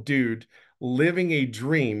 56-year-old dude living a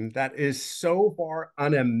dream that is so far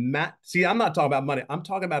unimaginable. See, I'm not talking about money. I'm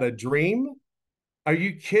talking about a dream. Are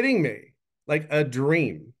you kidding me? Like a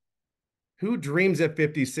dream. Who dreams at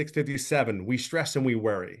 56, 57? We stress and we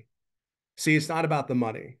worry. See, it's not about the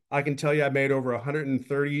money. I can tell you I made over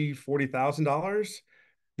 $130,000-$140,000.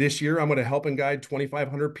 This year, I'm going to help and guide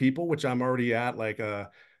 2,500 people, which I'm already at. I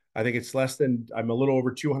think I'm a little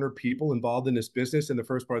over 200 people involved in this business in the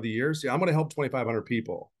first part of the year. See, I'm going to help 2,500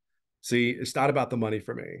 people. See, it's not about the money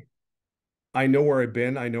for me. I know where I've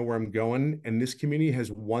been. I know where I'm going. And this community has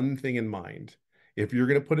one thing in mind. If you're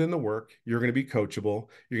going to put in the work, you're going to be coachable.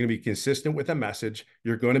 You're going to be consistent with a message.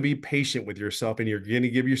 You're going to be patient with yourself, and you're going to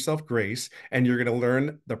give yourself grace, and you're going to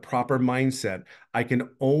learn the proper mindset. I can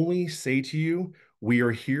only say to you, we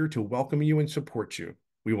are here to welcome you and support you.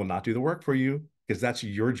 We will not do the work for you, because that's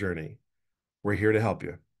your journey. We're here to help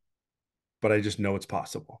you. But I just know it's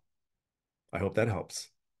possible. I hope that helps.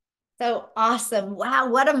 So awesome. Wow,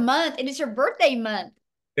 what a month. And it's your birthday month.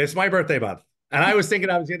 It's my birthday month. And I was thinking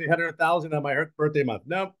I was getting 100,000 on my birthday month.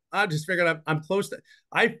 No, I just figured I'm close to.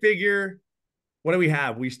 I figure, what do we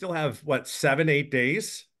have? We still have what, 7-8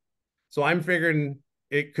 days. So I'm figuring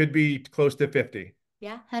it could be close to 50.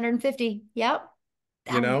 Yeah, 150. Yep.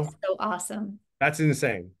 You know, so awesome. That's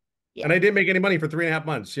insane. Yeah. And I didn't make any money for 3.5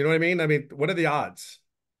 months. You know what I mean? I mean, what are the odds?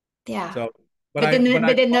 Yeah. So, nothing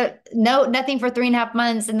for 3.5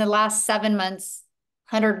 months. In the last 7 months,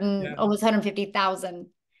 almost 150,000.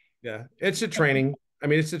 Yeah, it's a training. I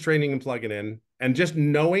mean, it's a training and plugging in. And just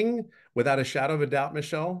knowing without a shadow of a doubt,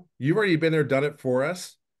 Michelle, you've already been there, done it for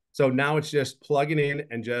us. So now it's just plugging in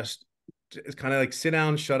and just it's kind of like sit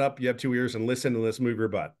down, shut up, you have 2 ears and listen and let's move your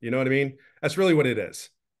butt. You know what I mean? That's really what it is.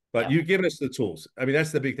 But Yeah. you've given us the tools. I mean,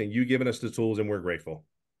 that's the big thing. You've given us the tools and we're grateful.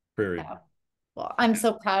 Period. Yeah. Well, I'm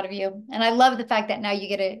so proud of you. And I love the fact that now you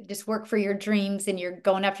get to just work for your dreams and you're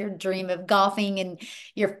going after your dream of golfing and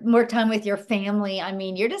you're more time with your family. I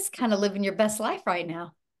mean, you're just kind of living your best life right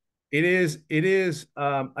now. It is.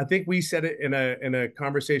 I think we said it in a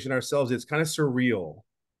conversation ourselves. It's kind of surreal.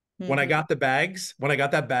 When I Mhm. got the bags, when I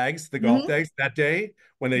got that bags, the golf Mhm. bags that day,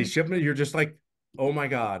 when they Mhm. shipped me, you're just like, oh my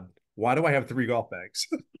God, why do I have 3 golf bags?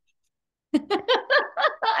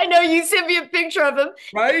 I know you sent me a picture of him.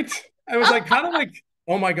 Right? I was like, kind of like,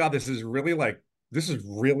 oh my God, this is really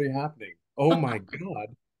happening. Oh my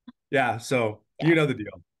God. Yeah. So Yeah. you know the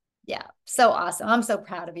deal. Yeah. So awesome. I'm so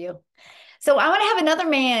proud of you. So I want to have another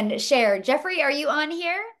man share. Jeffrey, are you on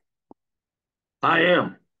here? I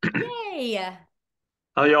am. Yay.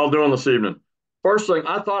 How y'all doing this evening? First thing,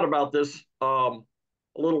 I thought about this a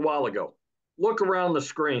little while ago. Look around the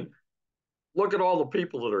screen. Look at all the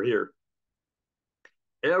people that are here.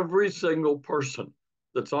 Every single person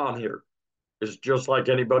that's on here is just like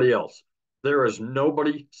anybody else. There is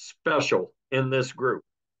nobody special in this group.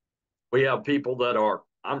 We have people that are,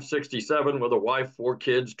 I'm 67 with a wife, 4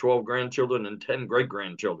 kids, 12 grandchildren, and 10 great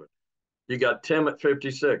grandchildren. You got Tim at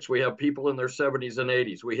 56. We have people in their 70s and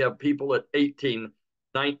 80s. We have people at 18,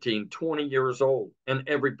 19, 20 years old, and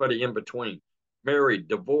everybody in between. Married,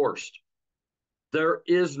 divorced. There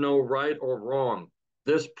is no right or wrong.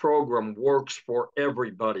 This program works for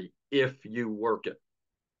everybody if you work it.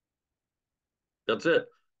 That's it.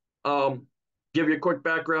 Give you a quick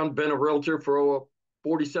background. Been a realtor for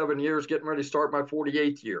 47 years, getting ready to start my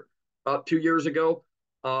 48th year. About 2 years ago,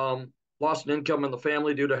 lost an income in the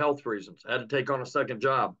family due to health reasons. I had to take on a second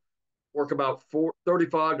job. Work about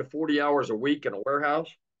 35 to 40 hours a week in a warehouse,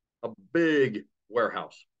 a big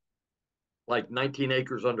warehouse, like 19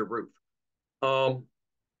 acres under roof.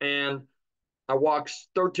 And I walk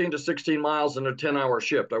 13 to 16 miles in a 10-hour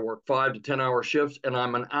shift. I work 5 to 10-hour shifts, and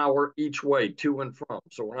I'm an hour each way to and from.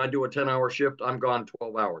 So when I do a 10-hour shift, I'm gone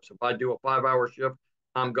 12 hours. If I do a 5-hour shift,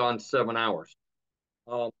 I'm gone 7 hours.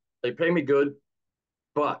 They pay me good,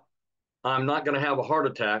 but I'm not going to have a heart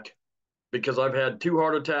attack because I've had 2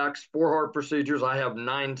 heart attacks, 4 heart procedures. I have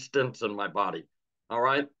 9 stents in my body. All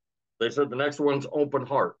right. They said the next one's open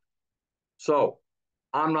heart. So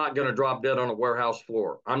I'm not going to drop dead on a warehouse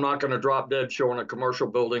floor. I'm not going to drop dead showing a commercial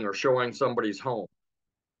building or showing somebody's home.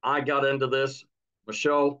 I got into this,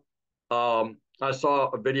 Michelle. I saw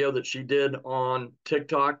a video that she did on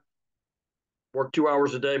TikTok. Work 2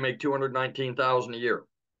 hours a day, make 219,000 a year.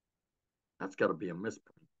 That's got to be a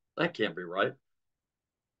misprint. That can't be right.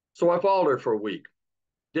 So I followed her for a week,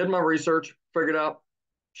 did my research, figured out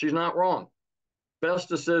she's not wrong. Best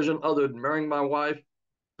decision other than marrying my wife,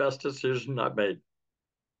 best decision I made.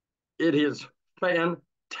 It is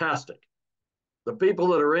fantastic. The people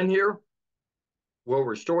that are in here will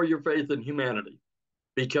restore your faith in humanity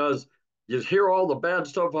because you hear all the bad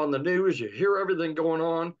stuff on the news, you hear everything going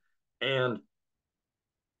on, and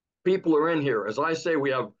people are in here. As I say, we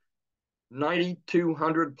have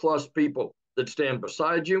 9,200 plus people that stand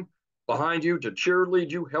beside you, behind you to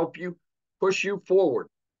cheerlead you, help you, push you forward.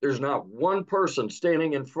 There's not one person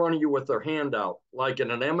standing in front of you with their hand out, like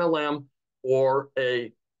in an MLM or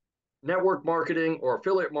a network marketing or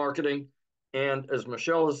affiliate marketing. And as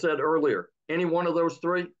Michelle has said earlier, any one of those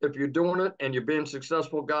 3, if you're doing it and you're being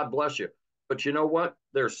successful, God bless you. But you know what?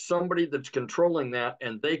 There's somebody that's controlling that,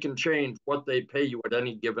 and they can change what they pay you at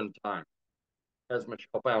any given time, as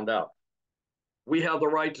Michelle found out. We have the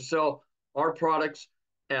right to sell our products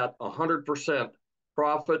at 100%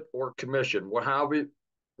 profit or commission,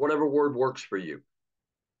 whatever word works for you.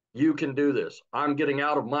 You can do this. I'm getting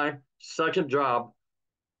out of my second job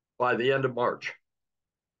by the end of March.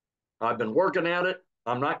 I've been working at it.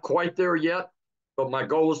 I'm not quite there yet, but my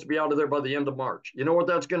goal is to be out of there by the end of March. You know what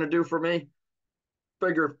that's going to do for me?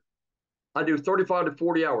 Figure I do 35 to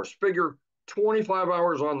 40 hours. Figure 25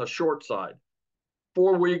 hours on the short side.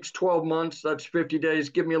 4 weeks, 12 months, that's 50 days.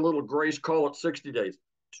 Give me a little grace, call it 60 days.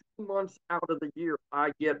 2 months out of the year,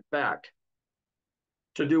 I get back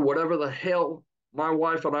to do whatever the hell my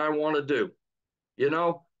wife and I want to do. You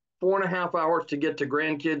know, 4.5 hours to get to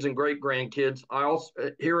grandkids and great grandkids. I also,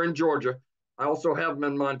 here in Georgia, I also have them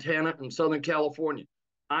in Montana and Southern California.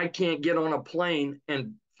 I can't get on a plane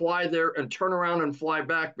and fly there and turn around and fly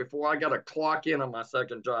back before I got to clock in on my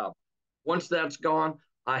second job. Once that's gone,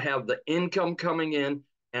 I have the income coming in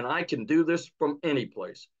and I can do this from any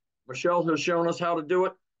place. Michele has shown us how to do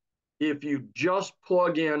it. If you just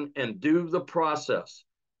plug in and do the process,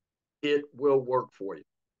 it will work for you.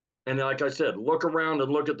 And like I said, look around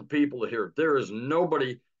and look at the people here. There is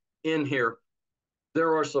nobody in here.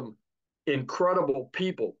 There are some incredible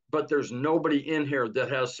people, but there's nobody in here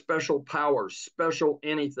that has special powers, special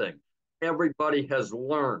anything. Everybody has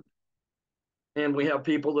learned. And we have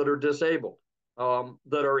people that are disabled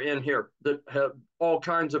that are in here that have all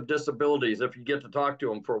kinds of disabilities if you get to talk to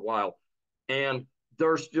them for a while. And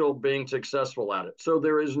they're still being successful at it. So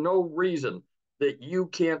there is no reason that you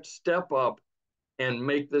can't step up and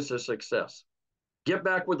make this a success. Get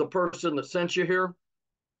back with the person that sent you here.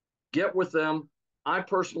 Get with them. I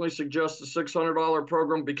personally suggest the $600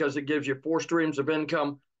 program because it gives you 4 streams of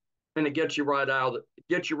income and it gets you right out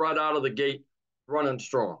of the gate running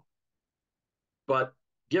strong. But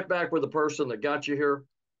get back with the person that got you here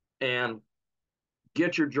and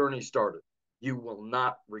get your journey started. You will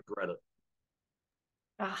not regret it.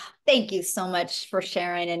 Thank you so much for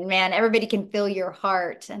sharing. And man, everybody can feel your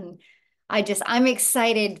heart. And I'm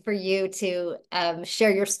excited for you to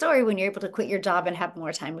share your story when you're able to quit your job and have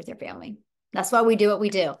more time with your family. That's why we do what we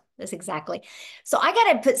do. That's exactly. So I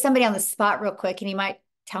got to put somebody on the spot real quick, and you might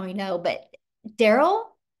tell me no, but Daryl,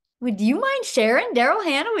 would you mind sharing? Daryl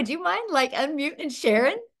Hannah, would you mind like unmuting and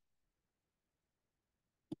sharing?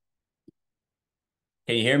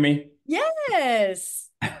 Can you hear me? Yes.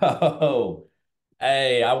 Oh,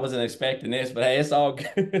 hey, I wasn't expecting this, but hey, it's all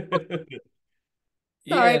good.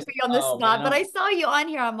 Sorry Yes. to be on the Oh spot, man, but I saw you on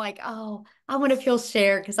here. I'm like, oh, I want to feel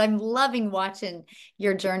shared because I'm loving watching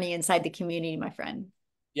your journey inside the community, my friend.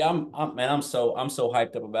 yeah, I'm so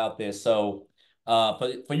hyped up about this. So,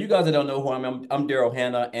 for you guys that don't know who I'm Daryl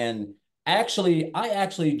Hannah, and I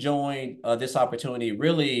actually joined this opportunity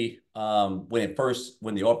really when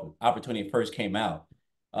the opportunity first came out,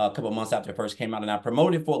 a couple of months after it first came out, and I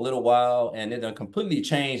promoted for a little while, and it completely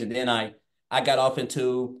changed, and then I got off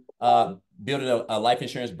into building a life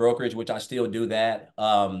insurance brokerage, which I still do that.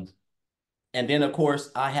 And then of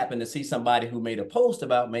course I happened to see somebody who made a post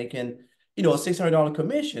about making, a $600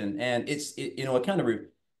 commission, and it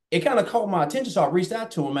kind of caught my attention. So I reached out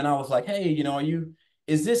to him and I was like, hey,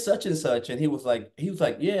 is this such and such? And he was like,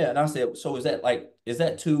 yeah. And I said, so is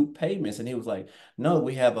that 2 payments? And he was like, no,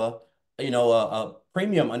 we have a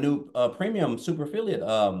premium, a new premium super affiliate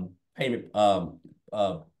payment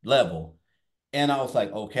level. And I was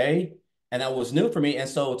like, okay. And that was new for me. And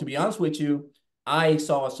so to be honest with you, I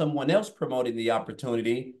saw someone else promoting the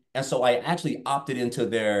opportunity. And so I actually opted into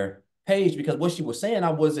their page because what she was saying,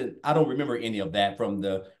 I don't remember any of that from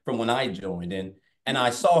when I joined. And I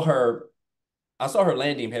saw her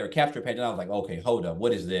landing page, her capture page, and I was like, okay, hold up,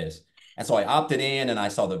 what is this? And so I opted in and I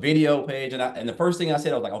saw the video page. And the first thing I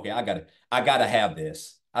said, I was like, okay, I gotta have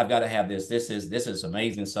this. I've got to have this. This is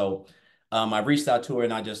amazing. So I reached out to her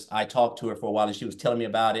and I talked to her for a while and she was telling me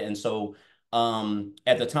about it. And so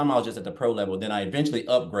at the time I was just at the pro level. Then I eventually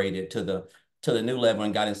upgraded to the new level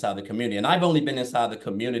and got inside the community. And I've only been inside the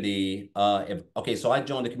community. So I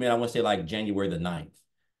joined the community, I want to say like January the 9th.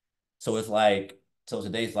 So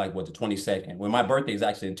today's like what, the 22nd. Well, my birthday is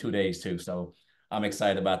actually in 2 days too. So I'm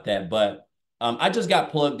excited about that. But I just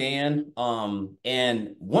got plugged in.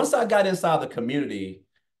 And once I got inside the community,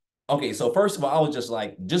 okay, so first of all, I was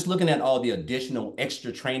just looking at all the additional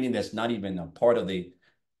extra training that's not even a part of the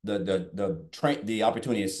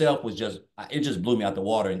opportunity itself it just blew me out the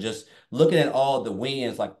water. And just looking at all the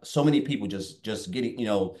wins, like so many people just getting,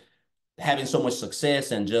 having so much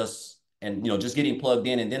success and just getting plugged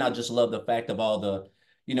in. And then I just love the fact of all the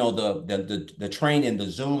training, the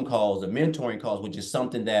Zoom calls, the mentoring calls, which is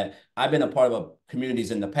something that I've been a part of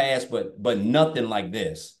communities in the past, but nothing like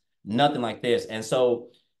this. And so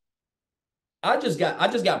I just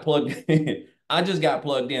got plugged in. I just got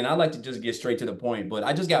plugged in. I like to just get straight to the point, but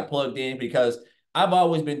I just got plugged in because I've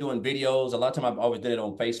always been doing videos. A lot of time I've always done it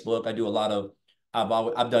on Facebook. I do a lot of,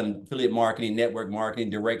 I've done affiliate marketing, network marketing,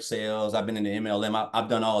 direct sales. I've been in the MLM. I've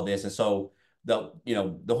done all of this. And so the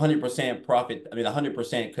 100% profit,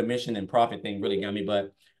 100% commission and profit thing really got me,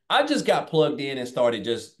 but I just got plugged in and started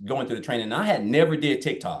just going through the training. And I had never did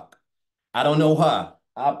TikTok. I don't know why.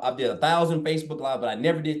 I did 1,000 Facebook Live, but I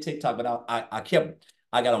never did TikTok. But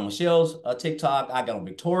I got on Michelle's TikTok. I got on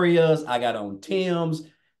Victoria's. I got on Tim's.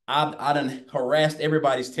 I done harassed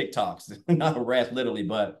everybody's TikToks. Not harassed literally,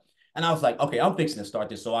 and I was like, okay, I'm fixing to start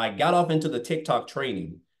this. So I got off into the TikTok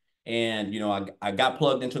training. And, I got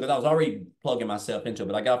plugged into it. I was already plugging myself into it,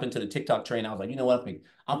 but I got up into the TikTok training. I was like, you know what?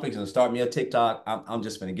 I'm fixing to start me a TikTok. I'm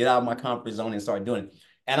just going to get out of my comfort zone and start doing it.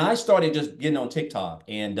 And I started just getting on TikTok,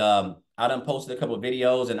 and I done posted a couple of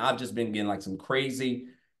videos, and I've just been getting like some crazy,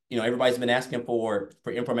 everybody's been asking for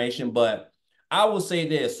information, but I will say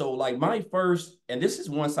this. So like my first, and this is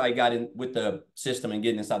once I got in with the system and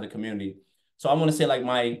getting inside the community. So I want to say like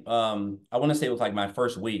I want to say it was like my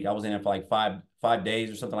first week. I was in it for like five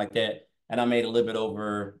days or something like that. And I made a little bit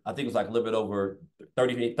over, I think it was like a little bit over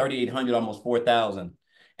 3,800, almost 4,000.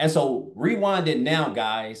 And so rewind it now,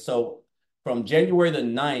 guys. So from January the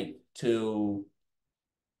 9th to,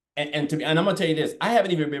 and I'm gonna tell you this, I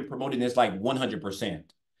haven't even been promoting this like 100%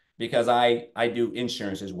 because I do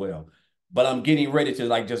insurance as well. But I'm getting ready to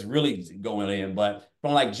like just really going in. But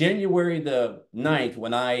from like January the 9th,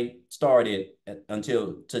 when I started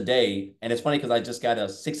until today, and it's funny because I just got a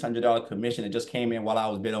 $600 commission that just came in while I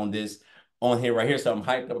was been on here right here. So I'm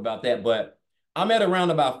hyped up about that. But I'm at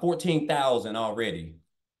around about 14,000 already.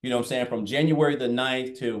 You know what I'm saying? From January the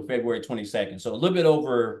 9th to February 22nd. So a little bit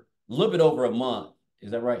over a month.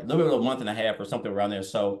 Is that right? A little bit over a month and a half or something around there.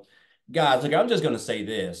 So guys, look, I'm just going to say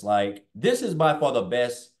this, like, this is by far the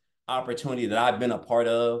best opportunity that I've been a part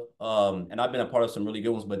of. And I've been a part of some really good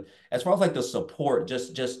ones, but as far as like the support,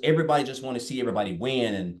 just everybody just want to see everybody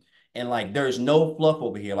win. And like, there's no fluff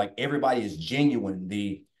over here. Like everybody is genuine.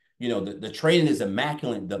 The training is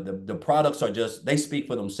immaculate. The products are just, they speak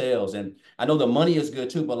for themselves. And I know the money is good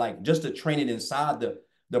too, but like just the training inside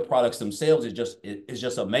the products themselves is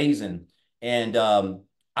just amazing. And I'm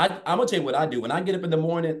gonna tell you what I do. When I get up in the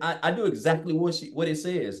morning, I do exactly what it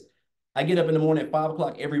says. I get up in the morning at 5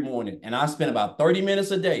 o'clock every morning, and I spend about 30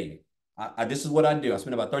 minutes a day. This is what I do. I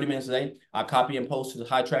spend about 30 minutes a day. I copy and post to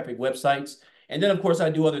high traffic websites. And then, of course, I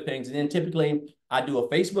do other things. And then typically I do a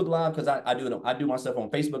Facebook Live because I do myself on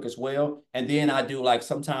Facebook as well. And then I do like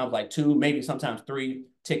sometimes like 2, maybe sometimes 3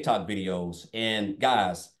 TikTok videos. And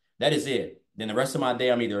guys, that is it. Then the rest of my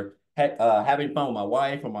day, I'm either having fun with my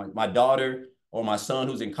wife or my daughter or my son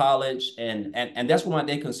who's in college. And that's what my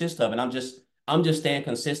day consists of. And I'm just staying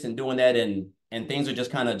consistent doing that, and things are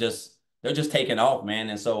just kind of they're just taking off, man.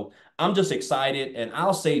 And so I'm just excited. And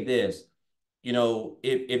I'll say this,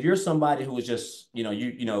 if you're somebody who is just,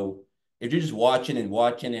 if you're just watching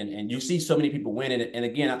and you see so many people winning, and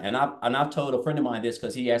again, I've told a friend of mine this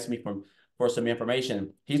because he asked me for some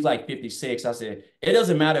information. He's like 56. I said, it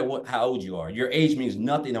doesn't matter how old you are. Your age means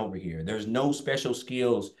nothing over here. There's no special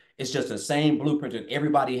skills. It's just the same blueprint that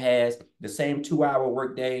everybody has, the same 2-hour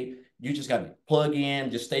workday. You just got to plug in,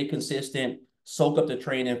 just stay consistent, soak up the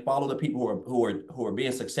training, follow the people who are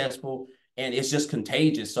being successful, and it's just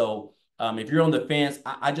contagious. So if you're on the fence,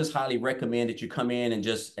 I just highly recommend that you come in and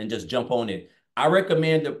just jump on it. I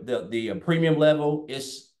recommend the premium level.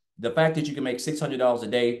 It's the fact that you can make $600 a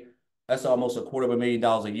day. That's almost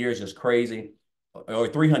 $250,000 a year. Is just crazy. Or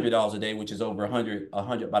 $300 a day, which is over about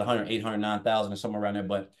 108, 109,000 or somewhere around there.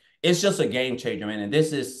 But it's just a game changer, man. And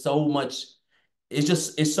this is so much.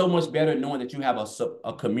 It's so much better knowing that you have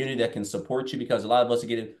a community that can support you, because a lot of us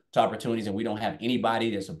get into opportunities and we don't have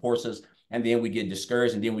anybody that supports us, and then we get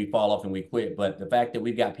discouraged and then we fall off and we quit. But the fact that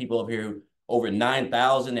we've got people over here, over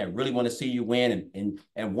 9,000, that really want to see you win,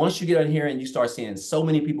 and once you get in here and you start seeing so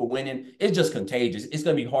many people winning, it's just contagious. It's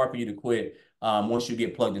going to be hard for you to quit once you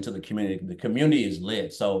get plugged into the community. The community is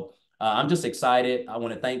lit. So I'm just excited. I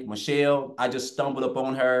want to thank Michele. I just stumbled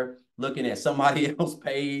upon her looking at somebody else's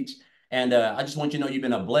page. And I just want you to know you've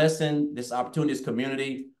been a blessing. This opportunity, this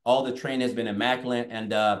community, all the training has been immaculate.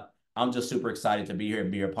 And I'm just super excited to be here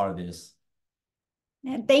and be a part of this.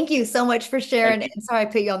 And thank you so much for sharing. And sorry I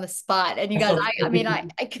put you on the spot. And you guys,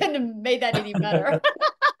 I couldn't have made that any better.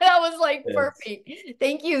 That was like perfect.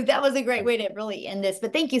 Thank you. That was a great way to really end this.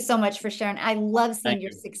 But thank you so much for sharing. I love seeing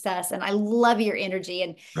your success, and I love your energy.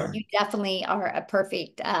 And you definitely are a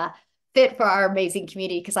perfect fit for our amazing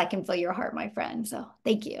community, because I can feel your heart, my friend. So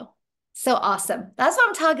thank you. So awesome. That's what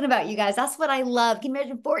I'm talking about, you guys. That's what I love. Can you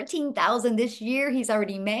imagine 14,000 this year he's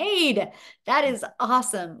already made? That is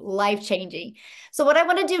awesome. Life-changing. So what I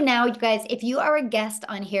want to do now, you guys, if you are a guest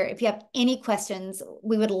on here, if you have any questions,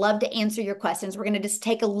 we would love to answer your questions. We're going to just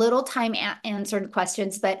take a little time answering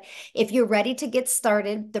questions. But if you're ready to get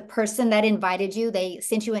started, the person that invited you, they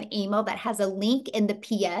sent you an email that has a link in the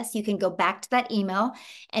PS. You can go back to that email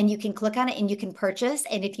and you can click on it and you can purchase.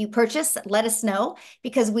 And if you purchase, let us know,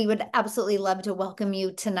 because we would absolutely love to welcome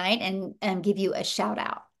you tonight and give you a shout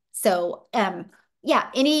out. So yeah,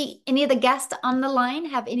 any of the guests on the line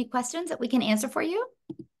have any questions that we can answer for you?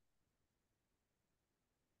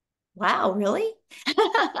 Wow, really?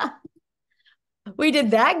 We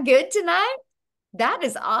did that good tonight? That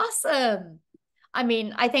is awesome. I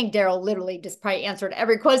mean, I think Daryl literally just probably answered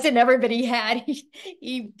every question everybody had.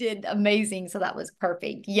 He did amazing. So that was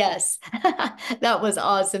perfect. Yes, that was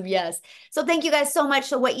awesome. Yes. So thank you guys so much.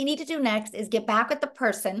 So what you need to do next is get back with the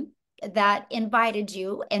person that invited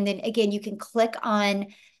you. And then again, you can click on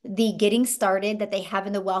the getting started that they have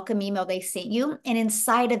in the welcome email they sent you. And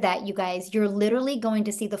inside of that, you guys, you're literally going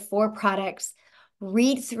to see the 4 products,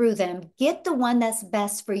 read through them, get the one that's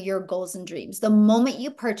best for your goals and dreams. The moment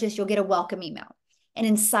you purchase, you'll get a welcome email. And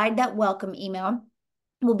inside that welcome email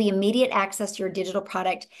will be immediate access to your digital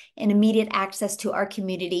product and immediate access to our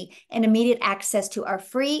community and immediate access to our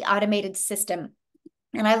free automated system.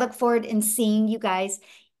 And I look forward in seeing you guys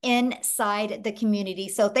inside the community.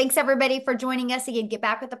 So thanks everybody for joining us. Again, get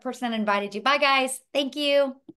back with the person that invited you. Bye guys. Thank you.